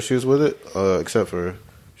similar issues with it, except for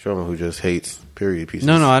Sherman, who just hates period pieces.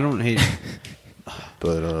 No, I don't hate.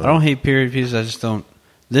 But I don't hate period pieces. I just don't.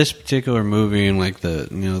 This particular movie and like the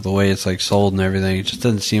the way it's like sold and everything, it just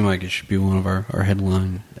doesn't seem like it should be one of our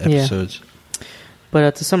headline episodes.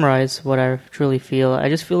 But to summarize what I truly feel, I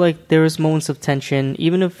just feel like there is moments of tension,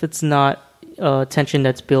 even if it's not tension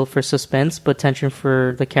that's built for suspense, but tension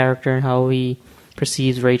for the character and how he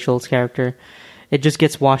perceives Rachel's character. It just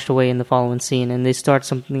gets washed away in the following scene, and they start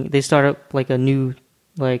up like a new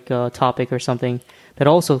topic or something that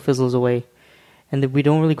also fizzles away, and that we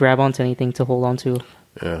don't really grab onto anything to hold on to.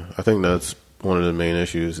 Yeah, I think that's one of the main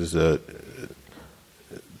issues is that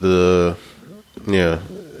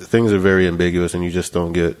things are very ambiguous, and you just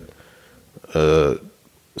don't get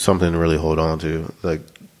something to really hold on to. Like,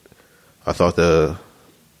 I thought the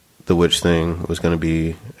witch thing was going to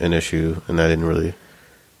be an issue, and that didn't really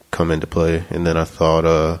come into play. And then I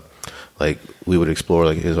thought like we would explore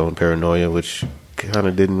like his own paranoia, which kind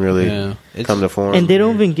of didn't really come to form. And they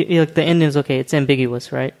don't even get like the ending's okay. It's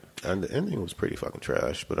ambiguous, right? And the ending was pretty fucking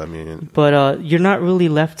trash. But I mean, you're not really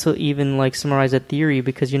left to even like summarize a theory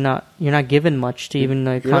because you're not given much to even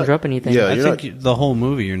like conjure up anything. Yeah, I think the whole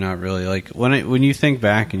movie you're not really like when you think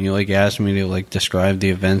back and you like ask me to like describe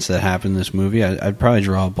the events that happened in this movie, I'd probably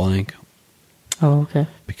draw a blank. Oh, okay.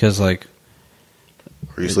 Because like,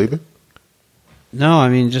 were you sleeping? No, I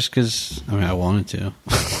mean just because I wanted to,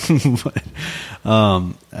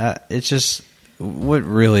 but it's just what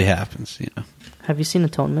really happens, Have you seen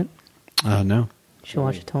Atonement? No. You should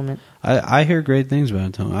watch Atonement. I hear great things about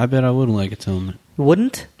Atonement. I bet I wouldn't like Atonement. You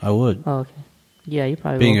wouldn't? I would. Oh, okay. Yeah, you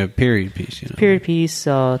probably Being will. a period piece, Period piece. It's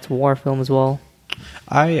a war film as well.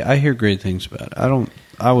 I hear great things about it.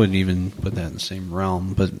 I wouldn't even put that in the same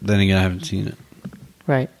realm, but then again, I haven't seen it.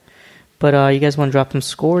 Right. But you guys want to drop some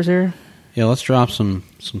scores here? Yeah, let's drop some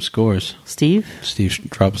scores. Steve,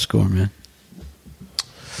 drop a score, man.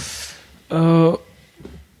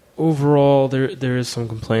 Overall, there is some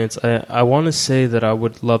complaints. I want to say that I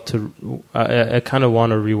would love to. I kind of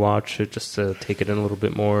want to rewatch it just to take it in a little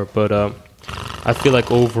bit more. But I feel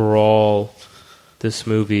like overall, this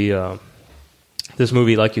movie,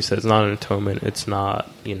 like you said, it's not an Atonement. It's not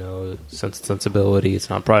Sensibility. It's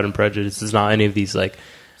not Pride and Prejudice. It's not any of these like.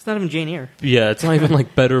 it's not even Jane Eyre. Yeah, it's not even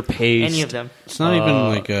like better paced. Any of them. It's not even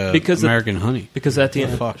like American Honey. Because at the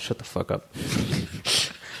end, shut the fuck up.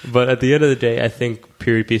 But at the end of the day, I think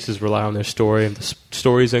period pieces rely on their story, and the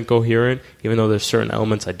story isn't coherent. Even though there's certain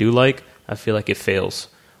elements I do like, I feel like it fails.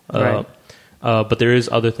 Right. But there is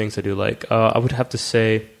other things I do like. I would have to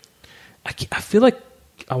say, I feel like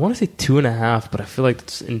I want to say 2.5, but I feel like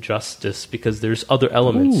it's injustice because there's other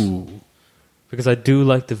elements. Ooh. Because I do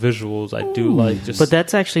like the visuals. I do like just. But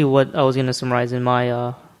that's actually what I was going to summarize in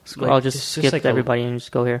my. Like, I'll just it's skip just like everybody and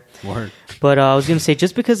just go here. Word. But I was going to say,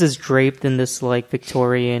 just because it's draped in this like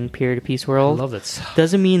Victorian period piece world, I love that stuff.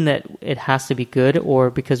 doesn't mean that it has to be good, or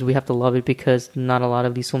because we have to love it because not a lot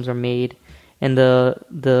of these films are made, and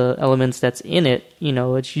the elements that's in it,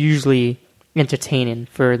 it's usually entertaining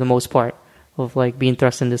for the most part of like being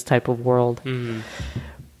thrust in this type of world, and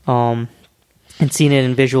seeing it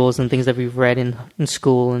in visuals and things that we've read in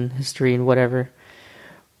school and history and whatever.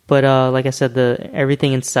 But like I said,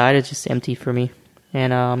 everything inside is just empty for me,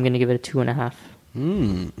 and I'm gonna give it a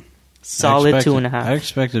 2.5. Solid 2.5. I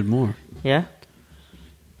expected more. Yeah.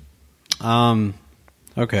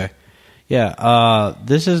 Okay. Yeah.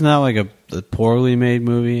 This is not like a poorly made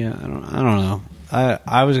movie. I don't know.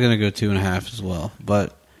 I was gonna go 2.5 as well,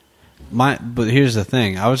 but here's the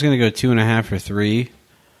thing. I was gonna go 2.5 or 3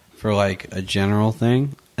 for like a general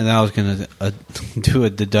thing, and then I was gonna do a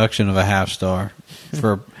deduction of a half star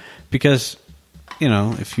because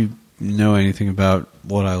if you know anything about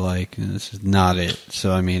what I like, this is not it.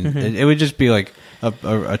 So I mean, it would just be like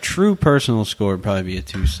a true personal score would probably be a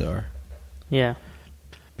 2-star. Yeah.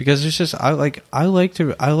 Because it's just I like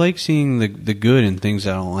seeing the good in things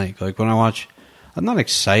I don't like. Like when I watch, I'm not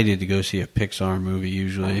excited to go see a Pixar movie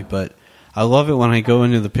usually, but I love it when I go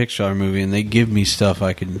into the Pixar movie and they give me stuff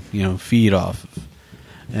I can feed off of.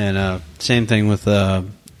 And same thing with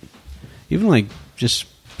even like just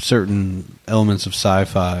certain elements of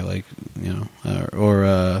sci-fi, like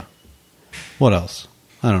or what else?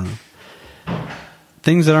 I don't know.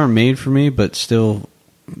 Things that aren't made for me, but still,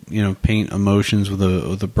 paint emotions with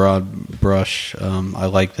a broad brush. I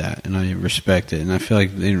like that, and I respect it, and I feel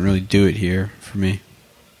like they didn't really do it here for me.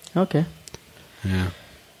 Okay. Yeah.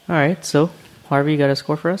 All right. So, Harvey, you got a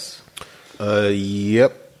score for us?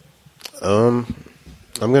 Yep.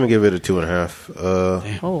 I'm gonna give it a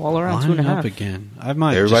 2.5. All around Line 2.5 up again. I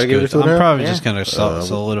might. Everybody give it a 2.5? I'm probably Yeah. just gonna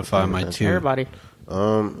solidify my 2. Everybody.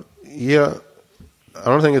 Yeah. I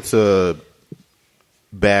don't think it's a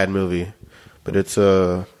bad movie, but it's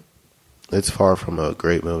it's far from a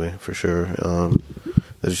great movie for sure.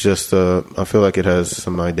 It's just I feel like it has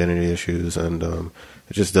some identity issues, and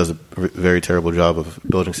it just does a very terrible job of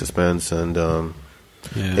building suspense. And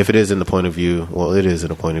if it is in the point of view, well, it is in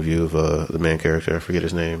the point of view of the main character. I forget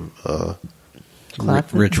his name.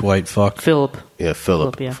 Rich white fuck. Philip. Yeah,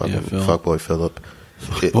 Philip. Yeah. Fucking Philip. fuckboy Philip.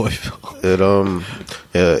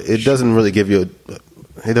 It doesn't really give you.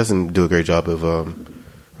 It doesn't do a great job of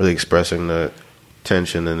really expressing that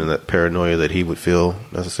tension and that paranoia that he would feel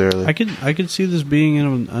necessarily. I could see this being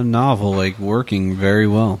in a novel, like working very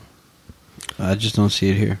well. I just don't see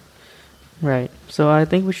it here. Right. So I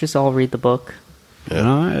think we should just all read the book. Yeah.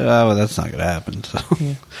 Well, that's not gonna happen. So,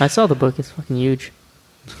 Yeah. I saw the book. It's fucking huge.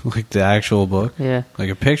 like the actual book, Yeah. like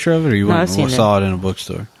a picture of it, or you No, went I've seen and saw it in a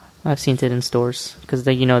bookstore. I've seen it in stores because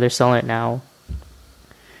they're selling it now.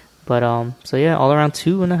 But so yeah, all around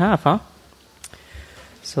 2.5, huh?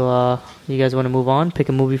 So you guys want to move on? Pick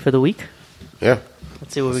a movie for the week. Yeah.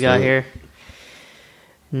 Let's see what we got here.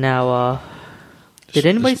 Now, did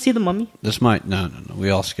anybody see The Mummy? This might no.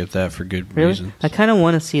 We all skipped that for good Really? reason. I kind of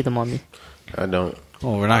want to see The Mummy. I don't.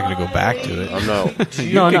 Well, we're not going to go back to it. I'm not.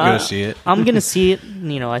 You could go see it. I'm gonna see it.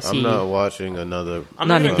 I see. I'm not watching another. I'm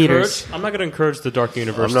Not not in going theaters. I'm not going to encourage the Dark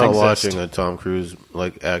Universe. I'm not to exist. watching a Tom Cruise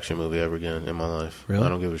action movie ever again in my life. Really? I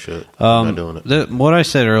don't give a shit. I'm not doing it. What I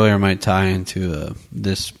said earlier might tie into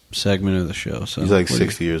this segment of the show. So He's like what do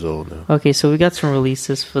 60 years old now. Okay, so we got some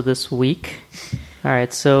releases for this week. All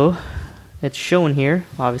right, so it's showing here.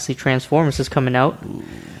 Obviously, Transformers is coming out.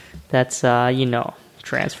 That's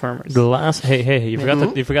Transformers. The last. Hey!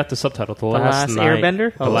 You forgot the subtitle. The last night.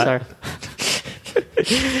 Airbender. The Oh, sorry.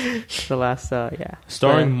 The last, yeah.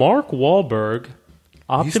 Starring Mark Wahlberg,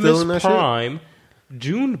 He's still Optimus in that shit? Prime,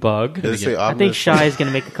 Junebug. Did it say I think Optimus? Shai is going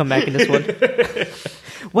to make a comeback in this one.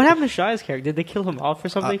 What happened to Shai's character? Did they kill him off or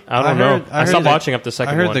something? I don't know. I stopped watching up the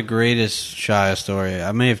second I heard one. the greatest Shia story.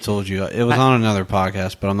 I may have told you. It was on another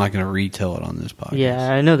podcast, but I'm not going to retell it on this podcast.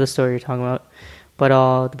 Yeah, I know the story you're talking about. But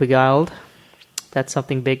The Beguiled, that's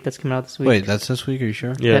something big that's coming out this week. Wait, that's this week? Are you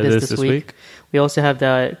sure? Yeah, That is this week. We also have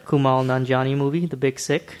the Kumail Nanjiani movie, The Big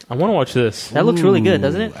Sick. I want to watch this. That looks really good,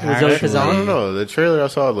 doesn't it? With Zoe actually. I Kazan. don't know. The trailer I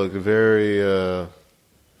saw looked very.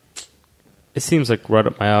 It seems like right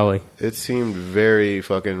up my alley. It seemed very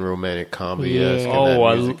fucking romantic comedy. Yeah. It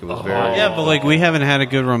was very. Yeah, but like we haven't had a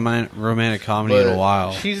good romantic comedy in a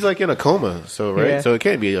while. She's like in a coma, so right. Yeah. So it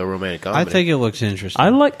can't be a romantic comedy. I think it looks interesting. I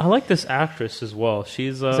like this actress as well.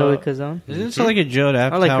 She's Zoe Kazan. Isn't this like a Judd I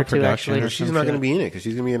like her Apatow too, production? actually. or She's some not going to shit? be in it because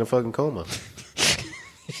she's going to be in a fucking coma.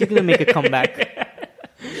 She's going to make a comeback.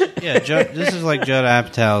 Yeah, this is like Judd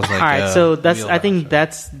Apatow's. Like, All right, so I wheelhouse. think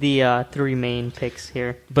that's the three main picks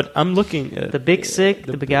here. But I'm looking at The Big Sick,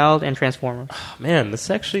 The Beguiled, and Transformers. man. This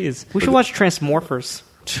actually is. We should watch Transmorphers.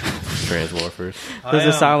 Transmorphers. Those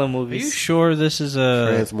asylum Are you movies. sure this is a?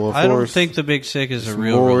 Transmorphers. I don't think The Big Sick is a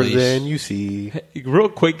real More release. than you see. Real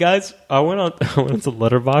quick, guys. I went onto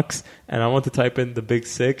Letterboxd and I want to type in The Big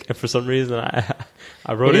Sick, and for some reason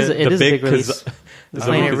I wrote It is The a big release. because It's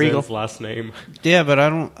playing at Regal. last name. Yeah, but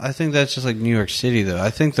I think that's just like New York City, though. I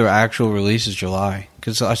think their actual release is July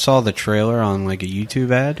because I saw the trailer on like a YouTube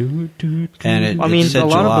ad, and it. I mean, it said a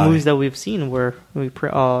lot July. of the movies that we've seen were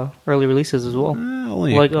early releases as well.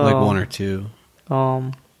 Only like, like one or two.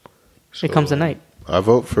 It comes at night. I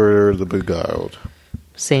vote for The Beguiled.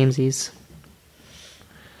 Samesies.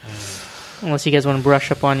 Unless you guys want to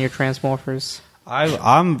brush up on your Transmorphers.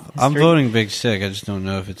 I'm History. voting Big Sick. I just don't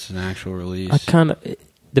know if it's an actual release. I kind of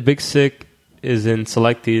The Big Sick is in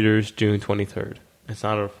select theaters June 23rd. It's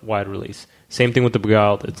not a wide release. Same thing with The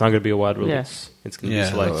Beguiled. It's not going to be a wide release. It's going to Yeah.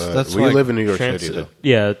 be select. That's we like live in New York City, though.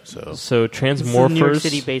 Yeah. So- So This is a New York Transmorphers.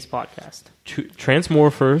 City-based podcast.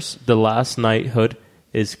 Transmorphers: The Last Knighthood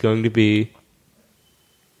is going to be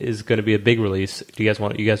a big release. You guys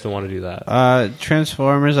don't want to do that?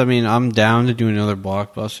 Transformers. I mean, I'm down to do another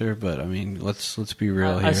blockbuster, but I mean, let's be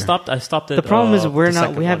real here. I stopped at The problem is the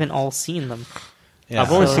second we one. haven't all seen them. Yeah,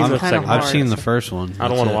 I've only So seen it's the kinda second hard. I've seen the first one. I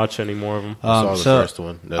don't That's want to it. watch any more of them. I saw the so first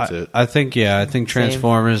one. That's it. I think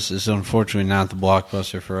Transformers is unfortunately not the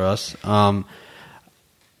blockbuster for us. I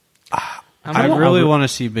really want to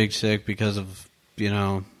see Big Sick because of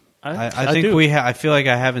I think do. I feel like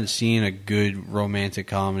I haven't seen a good romantic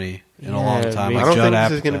comedy in a long Yeah, time. me Like I don't Judd think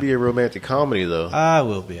this is going to Apatow. be a romantic comedy, though. I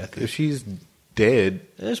will be. I If think she's dead,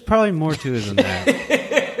 there's probably more to it than that.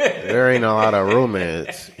 there ain't a lot of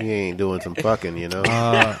romance. He ain't doing some fucking, you know?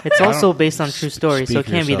 It's also based on true story, so it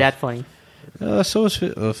Speak can't be yourself. that funny. So was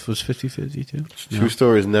 50-50 too. True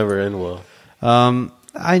stories never end well.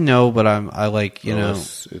 I know, but I like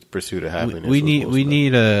It's pursuit of happiness. we with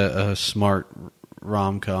need most stuff. a smart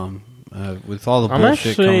rom com with all the I'm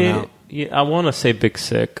bullshit coming actually, out. Yeah, I want to say Big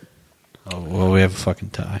Sick. Oh, well, we have a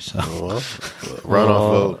fucking tie, so. Well,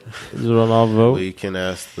 runoff vote. Runoff vote. We can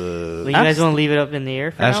ask the. Well, you guys want to leave it up in the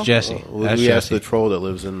air for Ask now? Jesse. We Ask ask the Jesse. troll that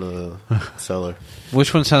lives in the cellar.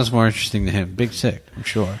 Which one sounds more interesting to him? Big Sick, I'm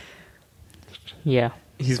sure. Yeah.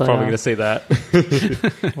 He's But, probably going to say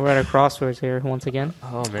that. We're at a crossroads here once again.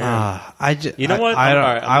 Oh man. You know what? I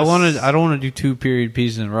Alright, don't want to do 2 period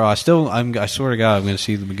pieces in a row. I swear to God, I'm going to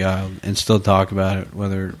see The Beguiled and still talk about it,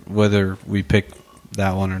 whether we pick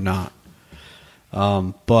that one or not.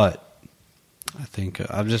 But I think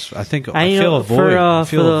I feel a void. I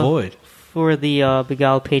feel a void. For the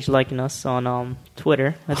Beguiled page liking us on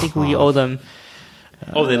Twitter, I think we owe them.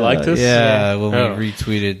 Oh, they liked us? Yeah, when Oh. we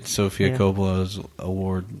retweeted Sofia Coppola's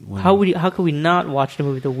award winner. How could we not watch the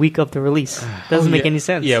movie the week of the release? Doesn't make any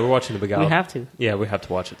sense. Yeah, we're watching The Beguiled. We have to. Yeah, we have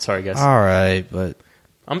to watch it. Sorry, guys. All right, but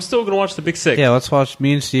I'm still going to watch The Big Sick. yeah, let's watch.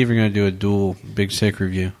 Me and Steve are going to do a dual Big Sick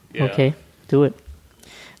review. Yeah. Okay, do it.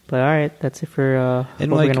 But all right, that's it for what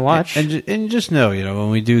we're gonna watch. And just know, when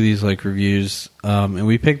we do these like reviews, and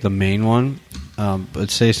we pick the main one, but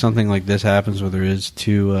say something like this happens where there is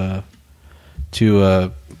two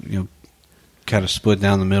kind of split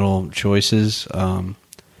down the middle choices.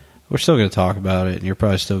 We're still going to talk about it, and you're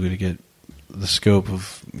probably still going to get the scope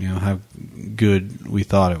of how good we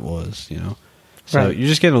thought it was. So Right. you're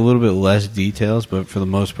just getting a little bit less details, but for the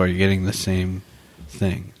most part, you're getting the same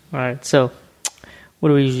thing. All right, so what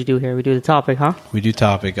do we usually do here? We do the topic, huh? We do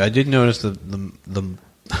topic. I did notice the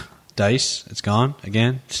dice. It's gone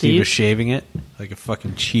again. Steve was shaving it like a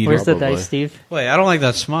fucking cheater. Where's the Probably. dice, Steve? Wait, I don't like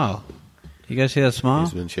that smile. You guys see that smile?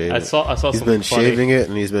 He's been shaving. I saw He's something been funny. shaving it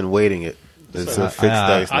and he's been weighting it. It's a fixed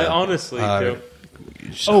dice now. I honestly do.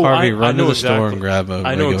 Harvey, run to know the store and grab a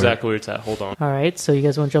I know regular- exactly where it's at. Hold on. All right, so you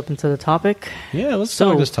guys want to jump into the topic? Yeah, let's So-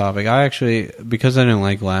 talk this topic. I actually, because I didn't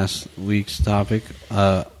like last week's topic,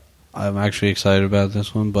 I'm actually excited about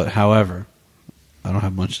this one. But however, I don't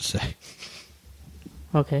have much to say.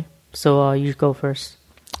 Okay, so you go first.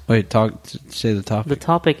 Wait, say the topic. The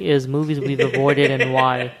topic is movies we've avoided and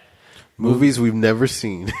why. Movies we've never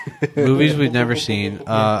seen. Movies we've never seen.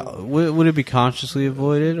 Would it be consciously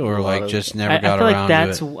avoided or like just never I got feel around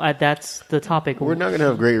like that's the topic. We're not going to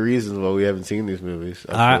have great reasons why we haven't seen these movies.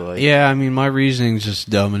 I feel like. Yeah, I mean, my reasoning's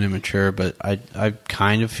just dumb and immature, but I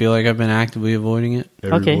kind of feel like I've been actively avoiding it.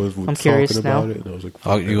 Okay, Everyone was I'm curious talking now. about it, and I was like,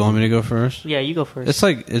 Oh, you want me to go first? Yeah, you go first.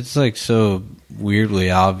 It's like so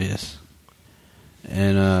weirdly obvious,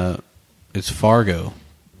 and it's Fargo.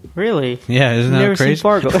 Really? Yeah, isn't You've that never crazy? seen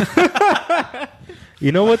Fargo?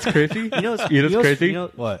 You know what's crazy? You know what's crazy? You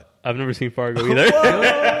know, What? I've never seen Fargo either.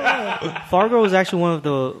 Fargo was actually one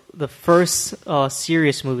of the first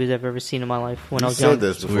serious movies I've ever seen in my life when I You was said young.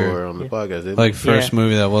 this before weird. on the podcast, didn't Like you? first Yeah.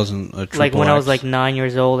 movie that wasn't a triple Like when I was X. like 9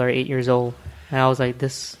 years old or 8 years old, and I was like,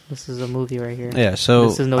 this is a movie right here. Yeah, so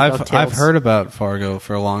This is no I've DuckTales. heard about Fargo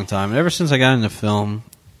for a long time. And ever since I got into film,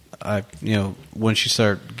 when you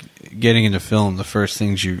start getting into film, the first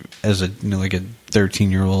things you, as a like a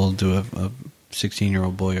 13-year-old to a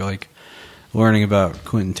 16-year-old boy, you're like learning about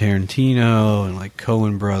Quentin Tarantino and like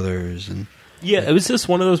Coen Brothers and Yeah, it was just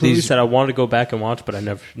one of those movies These- that I wanted to go back and watch, but I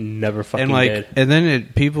never fucking and like did. and then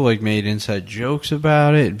people like made inside jokes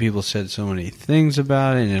about it and people said so many things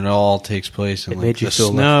about it and it all takes place in It like made you the feel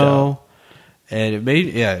left snow and it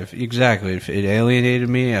made exactly it alienated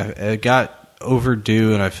me. It got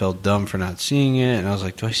overdue and I felt dumb for not seeing it and I was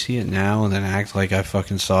like, do I see it now and then act like I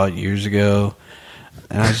fucking saw it years ago?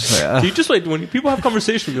 And I was just like, Do you just like when people have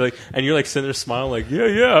conversations, you're like sitting there smiling, like,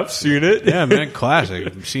 yeah, I've seen it. yeah, man, classic.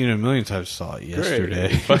 I've seen it a million times. Saw it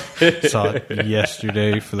yesterday. Saw it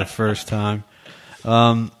yesterday for the first time.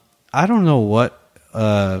 I don't know what,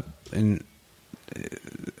 and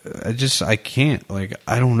I can't. Like,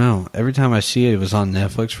 I don't know. Every time I see it, it was on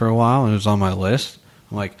Netflix for a while, and it was on my list.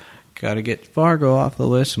 I'm like, gotta get Fargo off the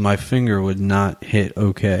list, and my finger would not hit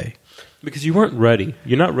okay. Because you weren't ready.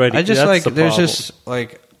 You're not ready. I just That's like the there's problem. just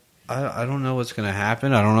like I don't know what's gonna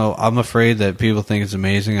happen. I don't know. I'm afraid that people think it's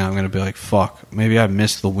amazing. I'm gonna be like, fuck. Maybe I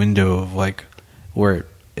missed the window of like where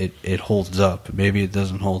it holds up. Maybe it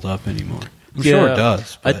doesn't hold up anymore. I'm sure it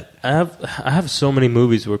does. But I have so many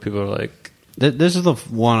movies where people are like, this is the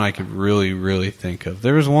one I could really, really think of.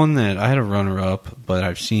 There was one that I had a runner up, but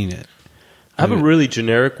I've seen it. I have a really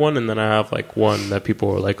generic one, and then I have like one that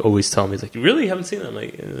people are like always telling me, like, you really haven't seen it? I'm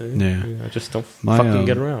like, Yeah. I just don't My, fucking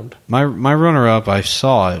get around. My runner up, I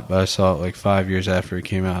saw it, but I saw it like 5 years after it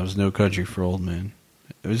came out. It was No Country for Old Men.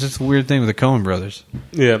 It was just a weird thing with the Coen brothers.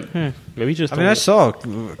 Yeah, maybe just. I mean, I saw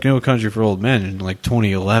No Country for Old Men in like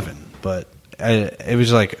 2011, but it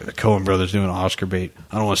was like the Coen brothers doing Oscar bait.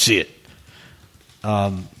 I don't want to see it.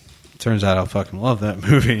 turns out I'll fucking love that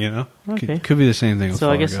movie. You know, Okay. could be the same thing. With So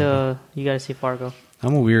I Fargo. guess you got to see Fargo.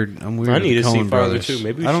 I'm weird. I with need the to see Coen Fargo brothers. too.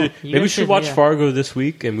 Maybe I don't. we should watch yeah. Fargo this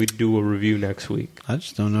week, and we do a review next week. I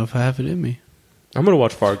just don't know if I have it in me. I'm gonna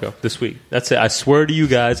watch Fargo this week. That's it. I swear to you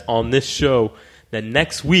guys on this show that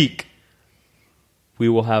next week we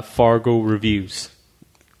will have Fargo reviews.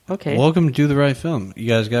 Okay. Welcome to Do the Right Film. You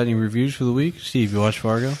guys got any reviews for the week? Steve, you watched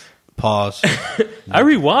Fargo? Pause. I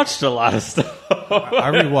rewatched a lot of stuff. I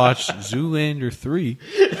rewatched Zoolander 3.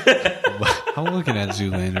 I'm looking at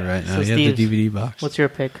Zoolander right now. So You have the DVD box. What's your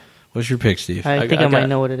pick? What's your pick, Steve? I think I might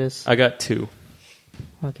know what it is. I got 2.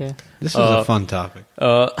 Okay. This is a fun topic.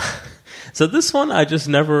 So this one, I just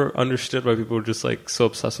never understood why people were just like so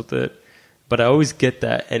obsessed with it. But I always get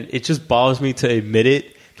that, and it just bothers me to admit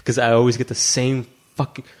it because I always get the same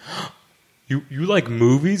fucking. You like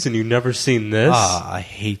movies and you've never seen this? I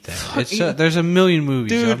hate that. It's there's a million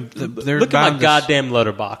movies. Dude, They're look at my bound to- goddamn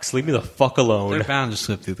letterbox. Leave me the fuck alone. They're bound to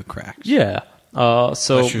slip through the cracks. Yeah. So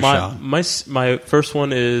What's your shot? my first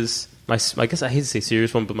one is I guess I hate to say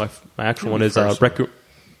serious one, but my actual one is first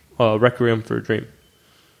Requiem for a Dream.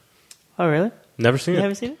 Oh, really? Never seen You it.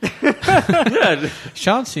 haven't seen it? Yeah.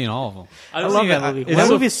 Sean's seen all of them. I love that movie. it's That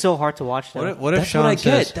so- movie is so hard to watch. Though. What if That's Sean what I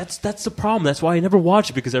says? get. That's the problem. That's why I never watch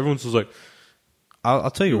it because everyone's just like,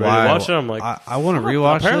 I'll tell you You ready why. to watch it? I'm like, I want to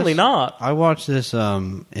rewatch. apparently this. not. I watched this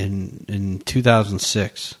in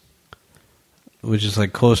 2006, which is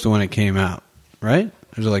like close to when it came out, right?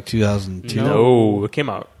 It was like 2002. No, it came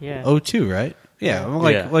out. Yeah. 02, right? Yeah,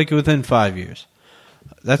 like within 5 years.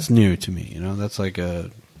 That's new to me, you know. That's like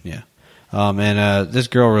yeah. And this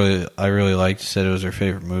girl I really liked. Said it was her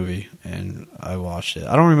favorite movie, and I watched it.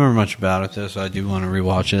 I don't remember much about it though, so I do want to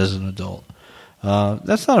rewatch it as an adult.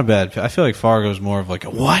 That's not a bad. I feel like Fargo is more of like a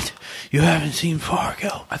what? You haven't seen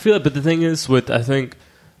Fargo? I feel it, but the thing is, I think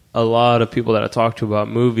a lot of people that I talk to about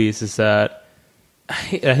movies is that I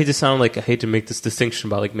hate to sound like I hate to make this distinction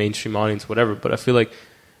about like mainstream audience, whatever. But I feel like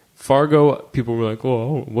Fargo, people were like,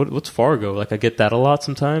 "Oh, what's Fargo?" Like I get that a lot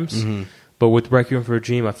sometimes. Mm-hmm. But with Requiem for a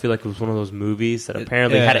Dream, I feel like it was one of those movies that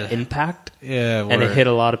apparently had an impact. Yeah, and it hit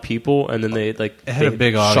a lot of people, and then they like it had a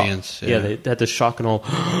big audience. Yeah, they had the shock and all.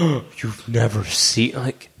 You've never seen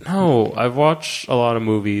like no. I've watched a lot of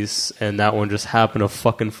movies, and that one just happened to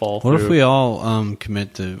fucking fall through. What if we all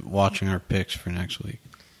commit to watching our picks for next week?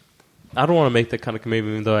 I don't want to make that kind of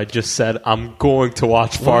commitment, even though I just said I'm going to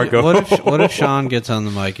watch Fargo. What if Sean gets on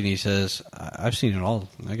the mic and he says, "I've seen it all.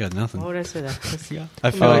 I got nothing." Why would I say that?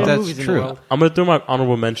 I feel like that's true. I'm going to throw my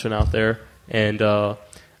honorable mention out there, and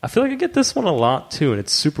I feel like I get this one a lot too, and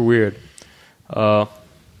it's super weird.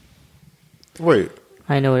 Wait,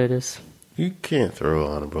 I know what it is. you can't throw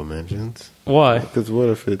honorable mentions. Why? Because what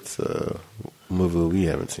if it's a movie we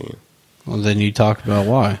haven't seen? Well, then you talk about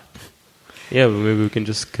why. Yeah, but maybe we can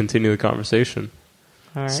just continue the conversation.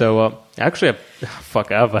 All right. So, actually,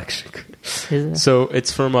 I've actually. Is it? So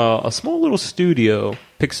it's from a small little studio,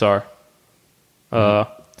 Pixar.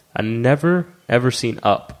 I never ever seen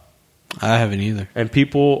Up, I haven't either. and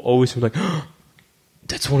people always were like, oh,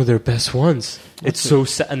 "That's one of their best ones." It's so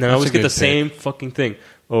sad, and then I that's always a get the good same fucking thing.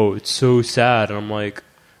 Oh, it's so sad, and I'm like,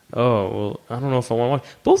 "Oh, well, I don't know if I want to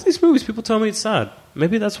watch both these movies." People tell me it's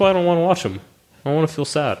sad.Maybe that's why I don't want to watch them. I don't want to feel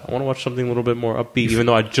sad. I want to watch something a little bit more upbeat, even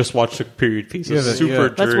though I just watched a period piece. Yeah, but- Super yeah.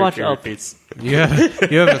 Let's dreary watch period Up. piece. You have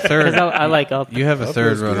a third. Because I like Up. You have a Up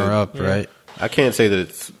third is good. runner up, right? I can't say that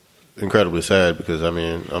it's incredibly sad because, I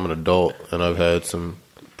mean, I'm an adult and I've had some.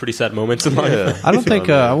 Pretty sad moments in life. Yeah. I don't think.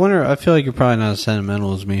 I wonder. I feel like you're probably not as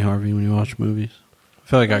sentimental as me, Harvey, when you watch movies. I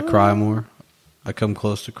feel like I cry more. I come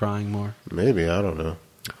close to crying more. Maybe, I don't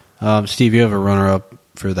know. Steve, you have a runner up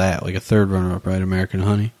for that, like a third runner up, right? American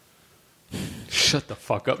Honey. Shut the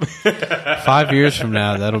fuck up. 5 years from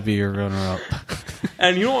now, that'll be your runner up.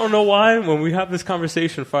 And you don't know why? When we have this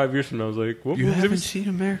conversation 5 years from now, I was like, what You movie haven't was- seen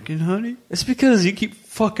American Honey? It's because you keep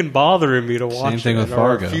fucking bothering me to watch Same thing it. with and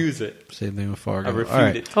Fargo. I refuse it. Same thing with Fargo. I refuse All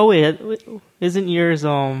right. it. Oh wait, isn't yours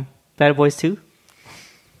Bad Boys 2?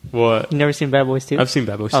 What? You never seen Bad Boys 2? I've seen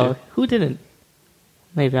Bad Boys Oh, too. who didn't?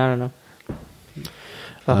 Maybe I don't know.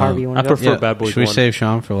 Harvey, you want I to go? prefer Bad Boys Should we 1. save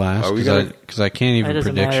Sean for last? Are we gonna- Because I can't It even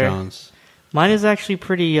doesn't predict matter. Sean's. Mine is actually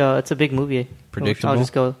pretty. It's a big movie. Predictable? I'll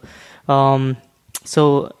just go.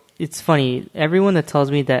 So it's funny. Everyone that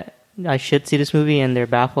tells me that I should see this movie and they're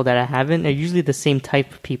baffled that I haven't, are usually the same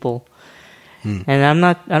type of people. And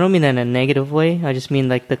I don't mean that in a negative way. I just mean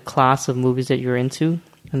like the class of movies that you're into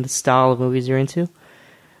and the style of movies you're into.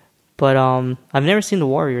 But I've never seen The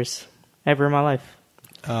Warriors ever in my life.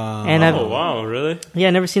 And Oh, wow, really?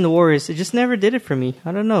 I've never seen The Warriors. It just never did it for me.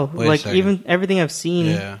 I don't know. Wait a like second. even everything I've seen,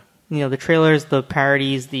 Yeah. you know, the trailers, the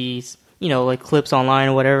parodies, the like clips online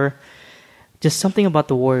or whatever. Just something about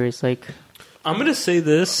the Warriors, like. I'm gonna say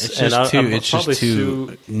this, It's and just I'm too. It's probably just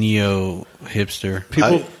too neo hipster.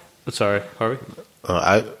 people. Sorry, Harvey.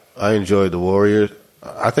 I enjoyed the Warriors.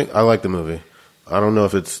 I think I like the movie. I don't know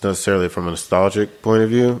if it's necessarily from a nostalgic point of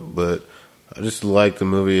view, but I just like the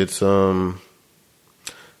movie. It's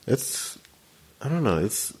I don't know.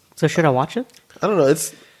 So should I watch it? I don't know.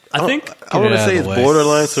 I want Get to it out say of it's the way.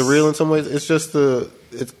 borderline surreal in some ways. It's just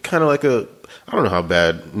it's kind of like I don't know how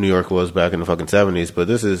bad New York was back in the fucking 70s, but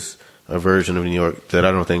this is a version of New York that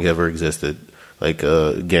I don't think ever existed. Like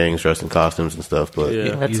gangs dressed in costumes and stuff. But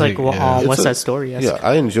Yeah. That's You like think- yeah. It's West a- Side Story. yeah,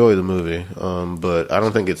 I enjoy the movie, but I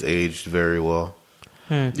don't think it's aged very well.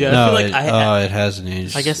 Yeah, No, I feel like it hasn't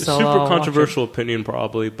aged. I guess so. super Watch controversial opinion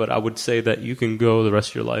probably, but I would say that you can go the rest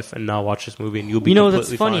of your life and not watch this movie, and you'll be That's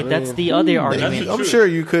completely funny. fine. That's the other argument. I'm sure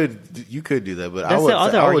you could do that, but That's the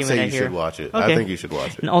other I would argument say I you hear. should watch it. Okay. I think you should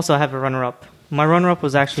watch it. And also, I have a runner-up. My runner-up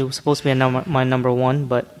was actually supposed to be my number one,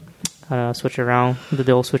 but switch it around. Did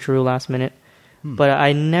the old switcheroo last minute. But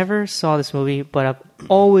I never saw this movie, but I've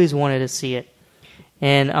always wanted to see it.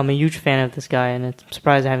 And I'm a huge fan of this guy, and I'm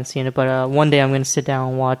surprised I haven't seen it. But one day I'm going to sit down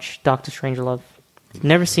and watch Doctor Strangelove.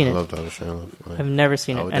 Never seen I it. love Dr. Strangelove. I've never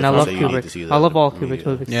seen I it, would and I love definitely say you need to see Kubrick. that I love all Kubrick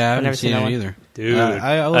immediately. movies. Yeah, I I've haven't never seen that it one. either. Dude,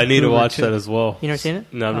 I love I need to Kubrick, watch too. that as well. You never seen it?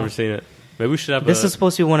 No, I've never seen it. Maybe we should have. This is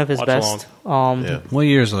supposed to be one of his watch best. Yeah. What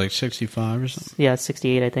year is it? Like 65 or something? Yeah, it's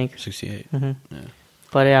 68, I think. 68.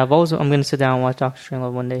 But yeah, I'm going to sit down and watch Doctor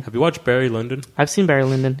Strangelove one day. Have you watched Barry Lyndon? I've seen Barry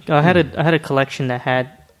Lyndon. I had a collection that had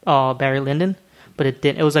Barry Lyndon, but it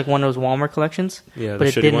didn't. It was like one of those Walmart collections. Yeah, the but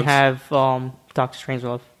it shitty didn't ones. have Doctor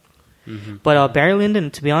Strangelove. But Barry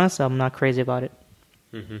Lyndon, to be honest, I'm not crazy about it.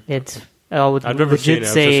 It's I would I've never seen legit it. I was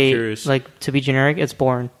just say curious. like to be generic, it's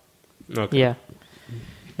boring. Okay. Yeah,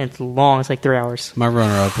 and it's long. It's like 3 hours. My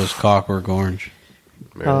runner-up was Clockwork Orange.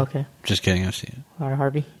 Oh, okay. Just kidding, I've seen it. All right,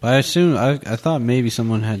 Harvey. But I thought maybe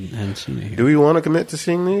someone hadn't seen it here. Do we want to commit to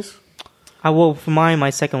seeing these? I will for my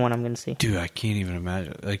second one. I'm going to see. Dude, I can't even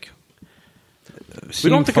imagine. Like, We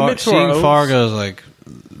don't have to commit to our seeing oaths. Fargo is like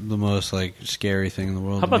the most like scary thing in the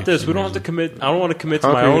world. How to me about for this? some We don't have to reason. commit. I don't want to commit to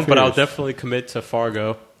How my can you own, but I'll finish? definitely commit to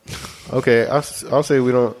Fargo. Okay, I'll say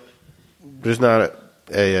we don't. There's not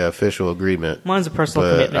a official agreement. Mine's a personal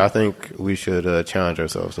but commitment. I think we should challenge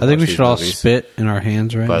ourselves. To I think we watch should these all movies spit in our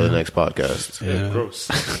hands right by now. the next podcast. Yeah. Gross.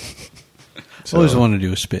 I always wanted to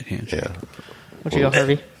do a spit hand. Yeah, What you got,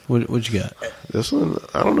 Harvey? What you got? this one.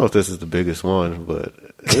 I don't know if this is the biggest one, but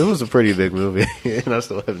it was a pretty big movie, and I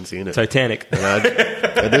still haven't seen it. Titanic. And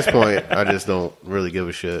at this point, I just don't really give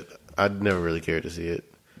a shit. I'd never really cared to see it.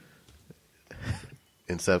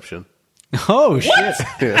 Inception. Oh shit!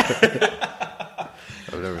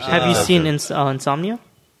 I've never seen Have you seen Inception. Insomnia?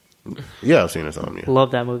 Yeah, I've seen Insomnia.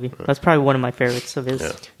 Love that movie. That's probably one of my favorites of his.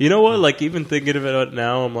 Yeah. You know what? Like even thinking of it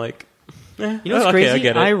now, I'm like, You know what's okay, crazy? I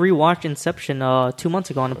get it. I rewatched Inception 2 months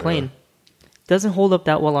ago on a plane. Doesn't hold up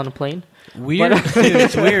that well on a plane. Weird. Dude,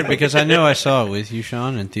 it's weird because I know I saw it with you,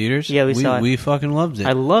 Sean, in theaters. Yeah, we saw it. We fucking loved it.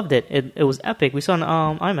 I loved it. It was epic. We saw it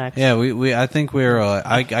on IMAX. Yeah, we. I think we were.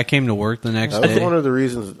 I came to work the next That was day. one of the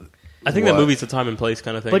reasons. I think why- that movie's a time and place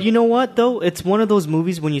kind of thing. But you know what, though? It's one of those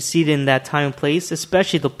movies when you see it in that time and place,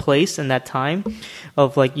 especially the place and that time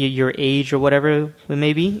of like your age or whatever it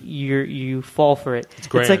may be, you fall for it. It's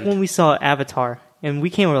grand. like when we saw Avatar. And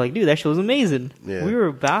we came and were like, dude, that show was amazing. Yeah. We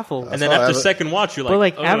were baffled. and then saw after Ava- second watch, you're like, But,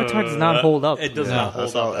 like, Avatar does not hold up. It does Yeah. not I hold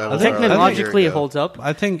saw up. Avatar Technologically, a year it ago. holds up.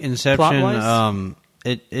 I think Inception. Plot-wise?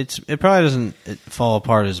 It probably doesn't fall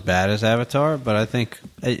apart as bad as Avatar, but I think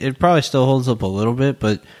it probably still holds up a little bit.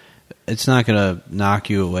 But it's not gonna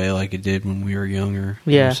knock you away like it did when we were younger.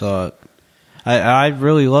 when Yeah. we saw it. I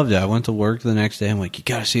really loved it. I went to work the next day. I'm like, you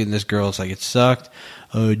gotta see it. And this girl's like, it sucked.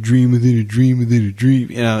 Dream within a dream within a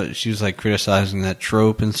dream. You know, she was like criticizing that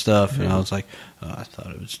trope and stuff. And I was like, I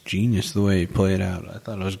thought it was genius the way he played it out. I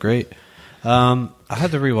thought it was great. I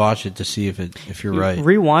had to rewatch it to see if you're right.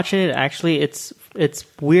 Rewatching it, actually, it's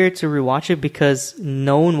weird to rewatch it because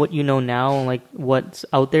knowing what you know now and like what's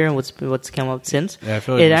out there and what's come out since, Yeah, I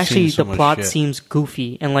feel like it we've actually seen so the much plot shit. seems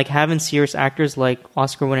goofy and like having serious actors like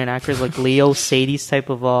Oscar-winning actors like Leo Sadie's type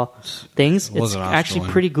of things. It was It's an actually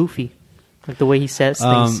Oscar-winner. pretty goofy, like the way he says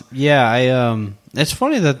things. Yeah, it's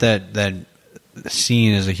funny that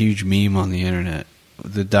scene is a huge meme on the internet.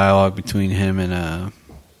 The dialogue between him and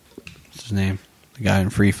what's his name, the guy in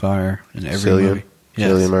Free Fire and every Cillian. movie.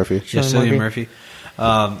 Cillian Murphy. Yeah, Cillian Cillian Murphy.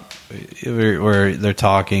 Where they're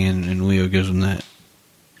talking and Leo gives him that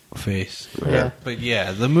face. Yeah. But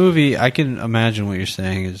yeah, the movie, I can imagine what you're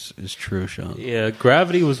saying is true, Sean. Yeah,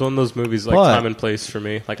 Gravity was one of those movies like But- time and place for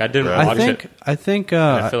me. Like I didn't Right. watch it. I think And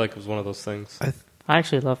I feel like it was one of those things. I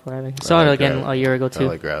actually love Gravity. Saw it again a year ago too. I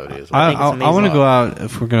like Gravity as well. I think it's I amazing. want to go out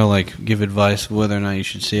if we're gonna like give advice whether or not you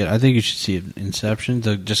should see it. I think you should see it Inception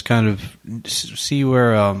to just kind of see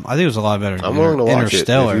where. I think it was a lot better. I'm willing to watch it.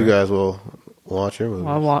 Interstellar. If you guys will watch your movie.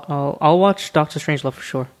 I'll watch Doctor Strangelove for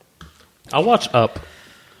sure. I'll watch Up.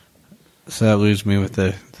 So that leaves me with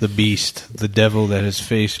the beast, the devil that has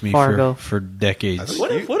faced me Fargo. for decades.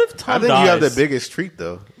 What if Tom I think dies? you have the biggest treat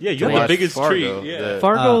though. Yeah, you to have the watch biggest Fargo, treat. Yeah. that-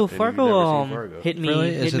 Fargo, and you've never seen Fargo. hit me.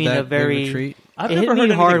 Really? Hit Is it me in that a big of a very. treat? I've It never hit me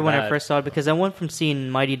heard hard anything when I bad. first saw it because I went from seeing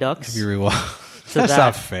Mighty Ducks If you rewatch, to that's that,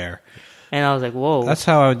 not fair. and I was like, "Whoa!" That's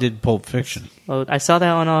how I did Pulp Fiction. Oh, I saw that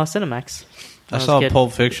on Cinemax. I was saw a kid.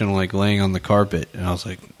 Pulp Fiction like laying on the carpet, and I was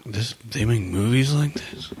like, "They make movies like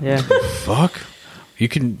this? Yeah. Fuck! You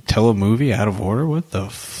can tell a movie out of order? What the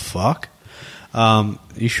fuck?"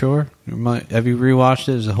 You sure? Have you rewatched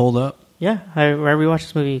it? Does it hold up? Yeah, I rewatch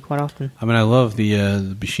this movie quite often. I mean, I love the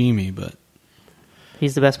Buscemi, but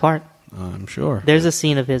He's the best part. I'm sure. There's a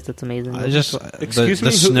scene of his that's amazing. I just Excuse the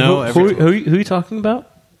me. snow. Who are you talking about?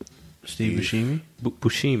 Steve Buscemi.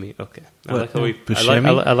 Bushimi. Okay. I What? like how we.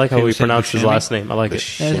 Buscemi? I like how People we say pronounce his Buscemi? last name. I like it.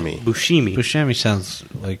 Buscemi. Bushimi. Buscemi sounds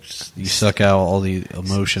like you suck out all the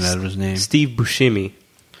emotion out of his name. Steve Buscemi.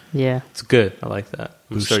 Yeah. It's good. I like that.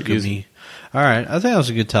 I'm gonna start using. Buscemi. All right, I think that was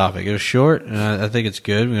a good topic. It was short, and I think it's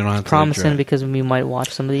good. We don't have to Promising drag. because we might watch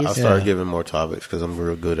some of these. I'll start Yeah. giving more topics because I'm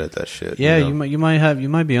real good at that shit. Yeah, you know? you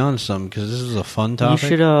might be on something because this is a fun You topic.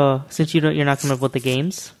 should, since you're not coming up with the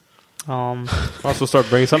games, Also, start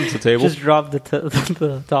bringing something to the table. just drop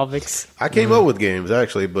the topics. I came up with games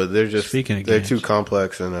actually, but they're just Speaking of they're games. too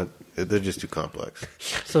complex and they're just too complex.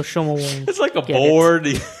 So Shoma won't. It's like a get it. board,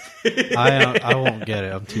 I won't get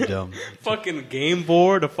it. I'm too dumb. fucking game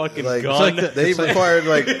board, a fucking Like, gun. they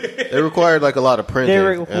required like a lot of printing.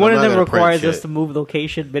 and One I'm of not them gonna print requires us shit. to move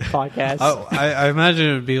location mid podcast. I imagine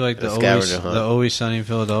it would be like A scavenger hunt. the Always Sunny in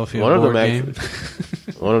Philadelphia One of board them game.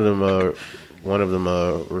 One of them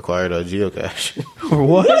required a geocache. Or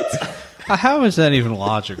what? How is that even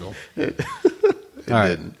logical? All right.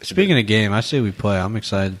 didn't. Speaking of game, I say we play. I'm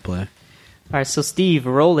excited to play. All right, so Steve,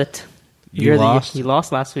 roll it. You lost? You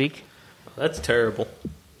lost last week. That's terrible.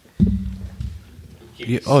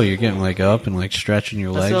 You're getting like up and like stretching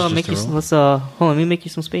your legs. Let's just make to you. roll? Let's hold on. Let me make you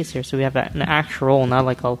some space here, so we have an actual roll, not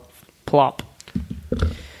like a plop.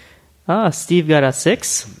 Steve got a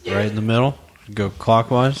 6. Right in the middle. Go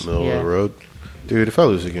clockwise. Middle Yeah. of the road. Dude, if I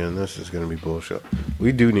lose again, this is going to be bullshit.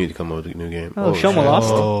 We do need to come up with a new game. Oh, Shoma shit. lost.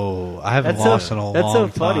 Oh, I haven't That's so- lost in a that's so long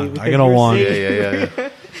funny time. because I got a you were 1. saying- Yeah.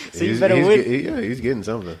 So you better win. He's getting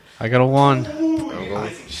something. I got a 1.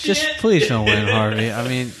 Just please don't win, Harvey. I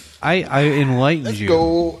mean, I enlightened you.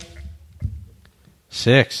 Go.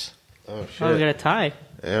 6. Oh, shit. Oh, we got a tie.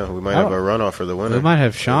 Yeah, we might have a runoff for the winner. We might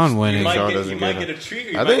have Sean winning. Sean doesn't get it. a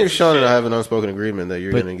treat. I think if Sean and I have an unspoken agreement that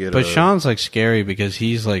you're going to get But a... Sean's like scary because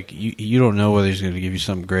he's like you don't know whether he's going to give you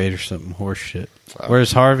something great or something horse shit.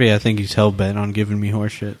 Whereas Harvey, I think he's hell bent on giving me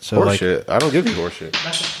horse shit. So horse like, shit. I don't give you horse shit.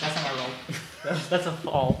 That's not my roll. That's a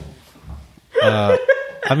fall.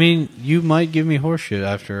 I mean, you might give me horse shit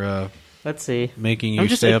after Let's see. making you I'm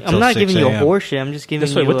just. stay up till I'm not 6 giving you a a.m. horseshit. I'm just giving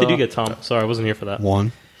This way, you. what did you get, Tom? Sorry, I wasn't here for that.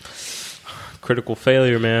 1. Critical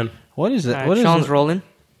failure, man. What is that? All right, What is Sean's it? rolling.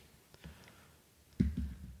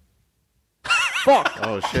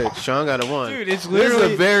 Oh, shit. Sean got a 1. Dude, it's This is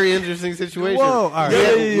literally- a very interesting situation. Whoa, all right.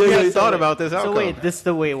 We hadn't thought about this outcome. So wait, this is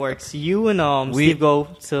the way it works. You and We- Steve go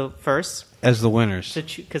to first As the winners.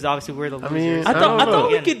 because obviously we're the losers. mean, I don't thought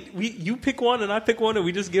we Again. could. You pick one and I pick one and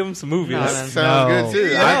we just give them some movies. No, That no. sounds good,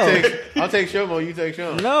 too. No. I'll take Shomo, you take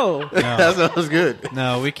Sean. No, That sounds good.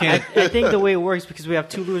 No, we can't. I think the way it works because we have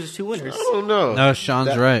 2 losers, 2 winners. I don't know. No, Sean's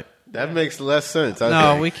That- right. That makes less sense.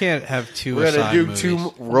 No, we can't have 2 We're going assigned to do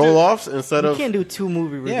movies. 2 roll-offs instead We of... can't do 2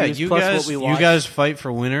 movie reviews Yeah, you plus guys, what we you watch. guys fight for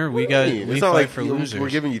winner. We It's we not fight like for we're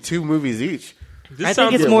losers. giving you 2 movies each. This I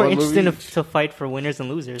sounds think it's Yeah, more one interesting movie. to fight for winners and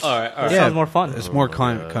losers. All right, all That right. sounds more fun. It's more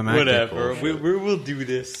climactic. Whatever. We'll do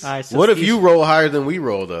this. All right, so What if Steve- you roll higher than we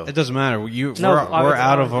roll, though? It doesn't matter. We're No,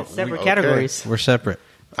 out of separate okay. categories. we're separate.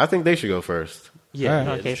 I think they should go first. Yeah. All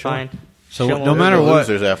right. Okay, fine. So Show no them. matter They're the what,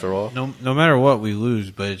 losers after all. no matter what, we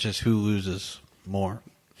lose. But it's just who loses more.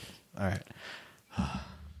 All right.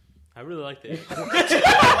 I really like that.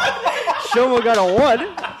 Shomo got a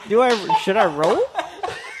 1. Should I roll?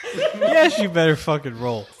 Yes, you better fucking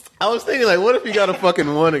roll. I was thinking, like, what if you got a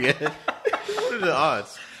fucking 1 again? What are the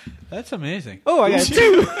odds? That's amazing. Oh, I got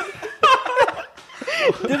 2.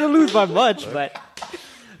 Didn't lose by much, but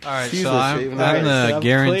All right, He's so been I'm shaving the that. I'm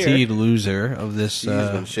guaranteed loser of this. He's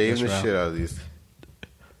been shaving this the round. shit out of these.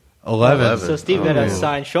 11. So Steve got a Ooh.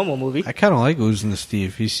 signed Shomo movie. I kind of like losing to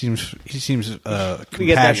Steve. He seems We get that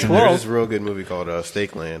compassionate. 12. There's this real good movie called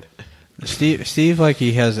Stakeland. Steve, like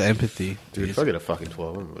he has empathy. Dude, if I get a fucking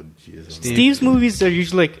 12, I'm going to Jesus. Steve's movies are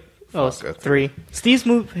usually like Fuck, a 3. Steve's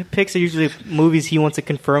picks are usually movies he wants to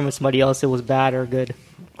confirm with somebody else it was bad or good.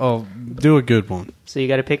 Oh, do a good one. So you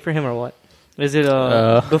got to pick for him or what? Is it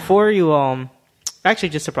before you actually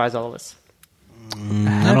just surprise all of us?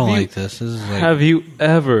 I don't like this. This is like Have you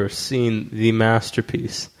ever seen the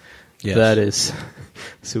masterpiece yes. that is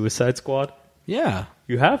Suicide Squad? Yeah.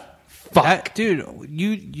 You have? Dude,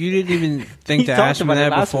 you didn't even think You to talked ask me about it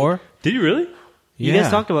that last before? Did you really? You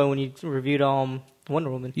guys talked about it when you reviewed Wonder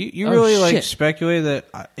Woman. You Oh, really like shit. speculated that.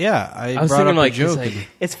 I was brought thinking up like, a joke. it's like-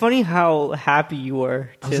 It's funny how happy you were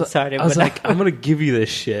to decide it. I was but like, I'm gonna give you this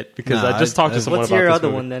shit because No, I just talked to someone what's about your this other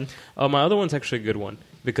movie. one then? My other one's actually a good one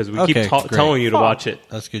because we Okay, keep great. telling you to watch it.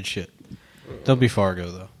 That's good shit. Don't be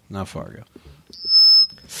Fargo though. Not Fargo.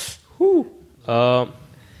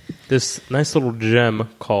 This nice little gem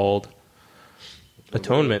called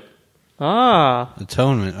Atonement. Ah,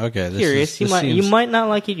 Atonement. Okay, this curious. Is, this You might not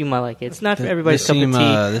like it. You might like it. It's not for everybody's cup of tea.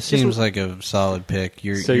 This Just- seems like a solid pick.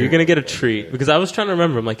 You're gonna get a treat because I was trying to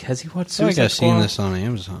remember. I'm like, has he watched I think Suicide I've seen Squad? this on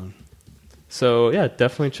Amazon. So yeah,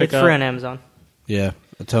 definitely check It's out. free on Amazon. Yeah,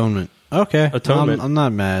 Atonement. Okay, Atonement. I'm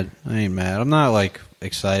not mad. I ain't mad. I'm not like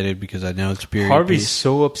excited because I know it's a period Harvey's piece.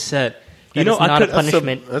 so upset. That is not a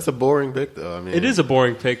punishment. That's a boring pick, though. I mean, It is a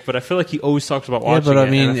boring pick, but I feel like he always talks about Yeah, watching but I it,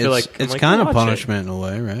 mean, and I feel it's like I'm like, kind of watch punishment in a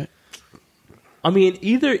way, right? it. I mean,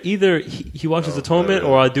 either he watches Atonement,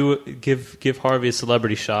 or I do give Harvey a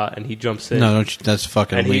celebrity shot, and he jumps in. No, don't you, that's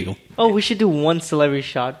fucking And he- illegal. Oh, we should do one celebrity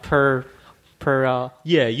shot per.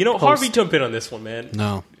 Yeah, you know, Post. Harvey, jump in on this one, man.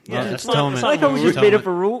 No, Yeah, it's it's not- Atonement. it's I like how we just made up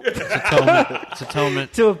a rule It's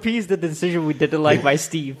Atonement. to appease the decision we didn't like by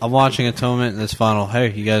Steve. I'm watching Atonement, and it's final.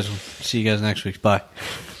 Hey, you guys, see you guys next week. Bye.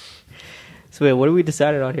 So wait, what have we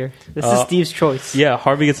decided on here? This is Steve's choice. Yeah,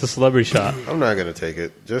 Harvey gets a celebrity shot. I'm not gonna take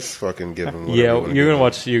it. Just fucking give him. Yeah, whatever you're you gonna wanna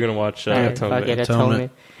watch. You're gonna watch All right, Atonement. fuck it, Atonement.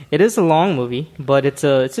 Atonement. It is a long movie, but it's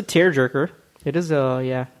a tearjerker. It is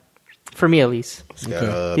for me at least. give. It's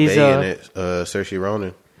got He's, Bay in it. Saoirse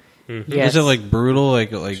Ronan. Yes. Is it like brutal, like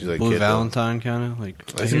She's like Blue Kid, though. Valentine kind of like?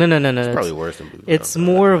 No. It's probably worse than Blue. It's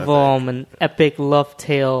Valentine, more I of think. an epic love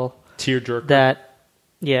tale Tearjerker. that,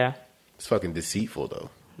 yeah. It's fucking deceitful though.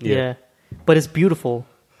 Yeah, but it's beautiful.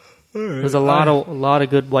 There's a lot of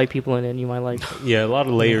good white people in it. You might like. Yeah, a lot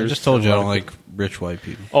of layers. I just told you I don't like rich white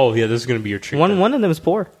people. Oh yeah, this is gonna be your treat. then. One of them is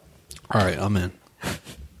poor. All right, I'm in.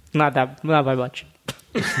 Not by much.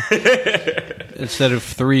 Instead of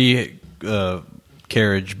 3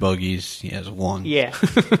 carriage buggies, he has 1. Yeah,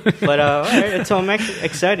 but all right, so I'm actually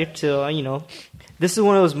excited to this is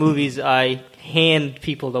one of those movies I hand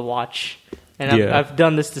people to watch, and Yeah. I've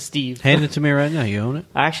done this to Steve. Hand it to me right now. You own it.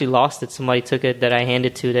 I actually lost it. Somebody took it that I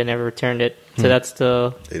handed to. They never returned it. So that's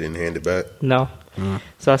the They didn't hand it back. no.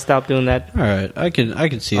 So I stopped doing that. All right, I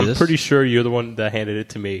can see I'm this. pretty sure you're the one that handed it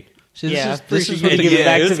to me. See, this Yeah, is, this is appreciate what you the giving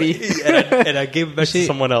it game. back to me. and I gave it back See, to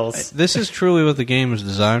someone else. This is truly what the game is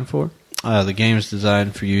designed for. The game is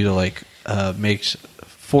designed for you to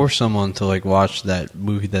force someone to watch that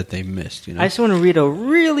movie that they missed. You know, I just want to read a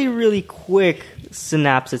really, really quick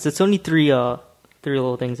synopsis. It's only three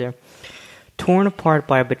little things there. Torn apart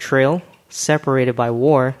by betrayal, separated by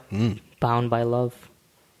war, bound by love.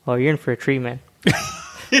 Oh, you're in for a treat, man.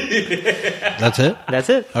 that's it. That's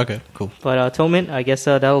it. Okay, cool. But Atonement, I guess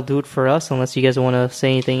that'll do it for us. Unless you guys want to say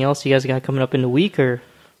anything else you guys got coming up in the week, or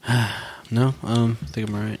No, I think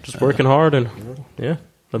I'm all right. Just working hard and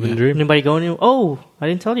living the dream. anybody going? Oh, I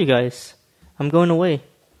didn't tell you guys. I'm going away.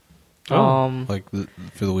 Oh.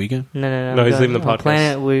 For the weekend. No. No, he's I'm leaving the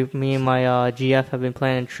podcast. Me and my GF have been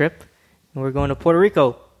planning a trip, and we're going to Puerto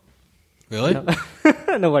Rico. Really?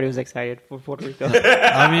 Nobody was excited for Puerto Rico.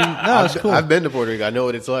 I mean, no, it's cool. I've been to Puerto Rico. I know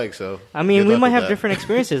what it's like. So I mean, good we luck might with have that. different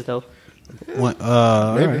experiences, though. What,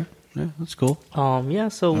 all Maybe. right. Yeah, that's cool. Yeah.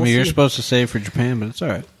 So I we'll mean, you're see. supposed to save for Japan, but it's all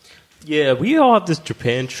right. Yeah, we all have this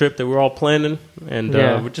Japan trip that we're all planning, and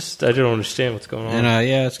Yeah. I don't understand what's going on. And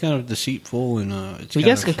it's kind of deceitful, and it's. You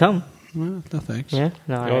kind guys of, can come. Well, no thanks. Yeah.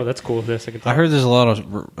 No. all Oh, right. that's cool. That's I heard there's a lot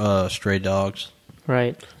of stray dogs.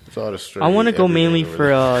 Right. It's all the straight I want to go everything mainly over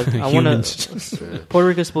for. there. I want Humans. to. Puerto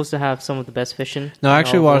Rico's supposed to have some of the best fishing. No, I in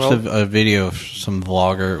actually all the watched world. a video of some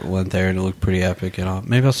vlogger went there, and it looked pretty epic. And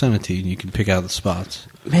maybe I'll send it to you, and you can pick out the spots.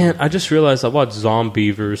 Man, I just realized I watched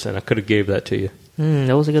Zombievers, and I could have gave that to you.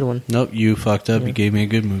 That was a good one. Nope, you fucked up. You gave me a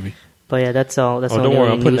good movie. But yeah, that's all. That's Oh, all don't the worry,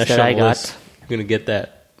 only I'm putting news that that shit I on the got. list. I'm gonna get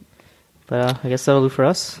that. But I guess that'll do for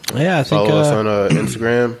us. Yeah, I think Follow us on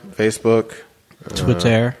Instagram, Facebook,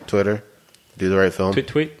 Twitter. Twitter. Do the right film.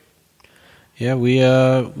 Tweet. Yeah, we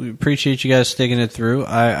appreciate you guys sticking it through.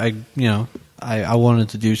 I wanted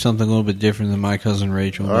to do something a little bit different than my cousin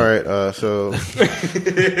Rachel. All right, so What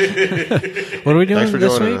are we doing Thanks for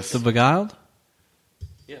this joining week? us. The Beguiled?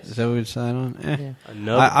 Yes. Is that what we decided on?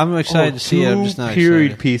 Yeah. I'm excited to see it. I'm just not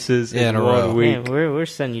period excited. pieces Yeah, in in a 1 row. week. Man, we're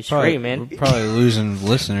setting you Probably, straight, man. We're probably losing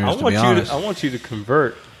listeners, to be honest. I want you to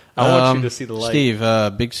convert. I want you to see the light. Steve,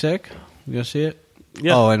 Big Sick, you gonna see it?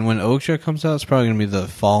 Yeah. Oh, and when Okja comes out, it's probably gonna be the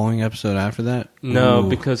following episode after that. No, Ooh,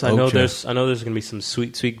 because I know Okja. there's going to be some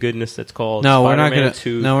sweet goodness that's called. No, we're not Spider-Man gonna.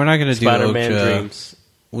 2, No, we're not gonna do Spider-Man Okja. Dreams.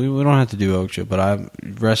 We don't have to do Okja, but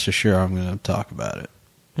rest assured I'm gonna talk about it.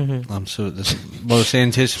 Mm-hmm. This most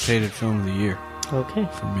anticipated film of the year Okay.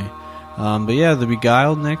 for me. But yeah, The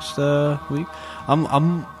Beguiled next week.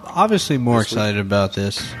 I'm obviously more excited about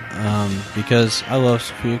this because I love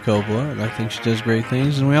Sofia Coppola and I think she does great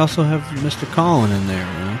things, and we also have Mr. Colin in there.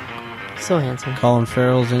 You know? So handsome. Colin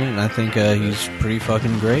Farrell's in it, and I think he's pretty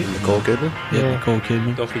fucking great. Nicole Kidman. Yeah, Yeah. Nicole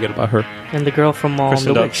Kidman. Don't forget about her. And the girl from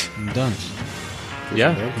Kristen The Dunst. Witch. And Dunst.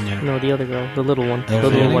 Yeah, Yeah. No, the other girl. The little one. Oh, the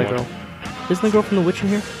little the white other girl. Isn't the girl from The Witch in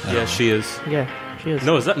here? yeah, she is. Yeah, she is.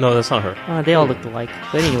 No, that's not her. They all looked alike.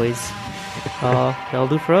 But anyways, that'll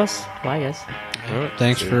do for us. Bye, guys. All right.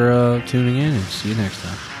 Thanks for tuning in, and see you next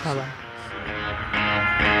time. Bye-bye.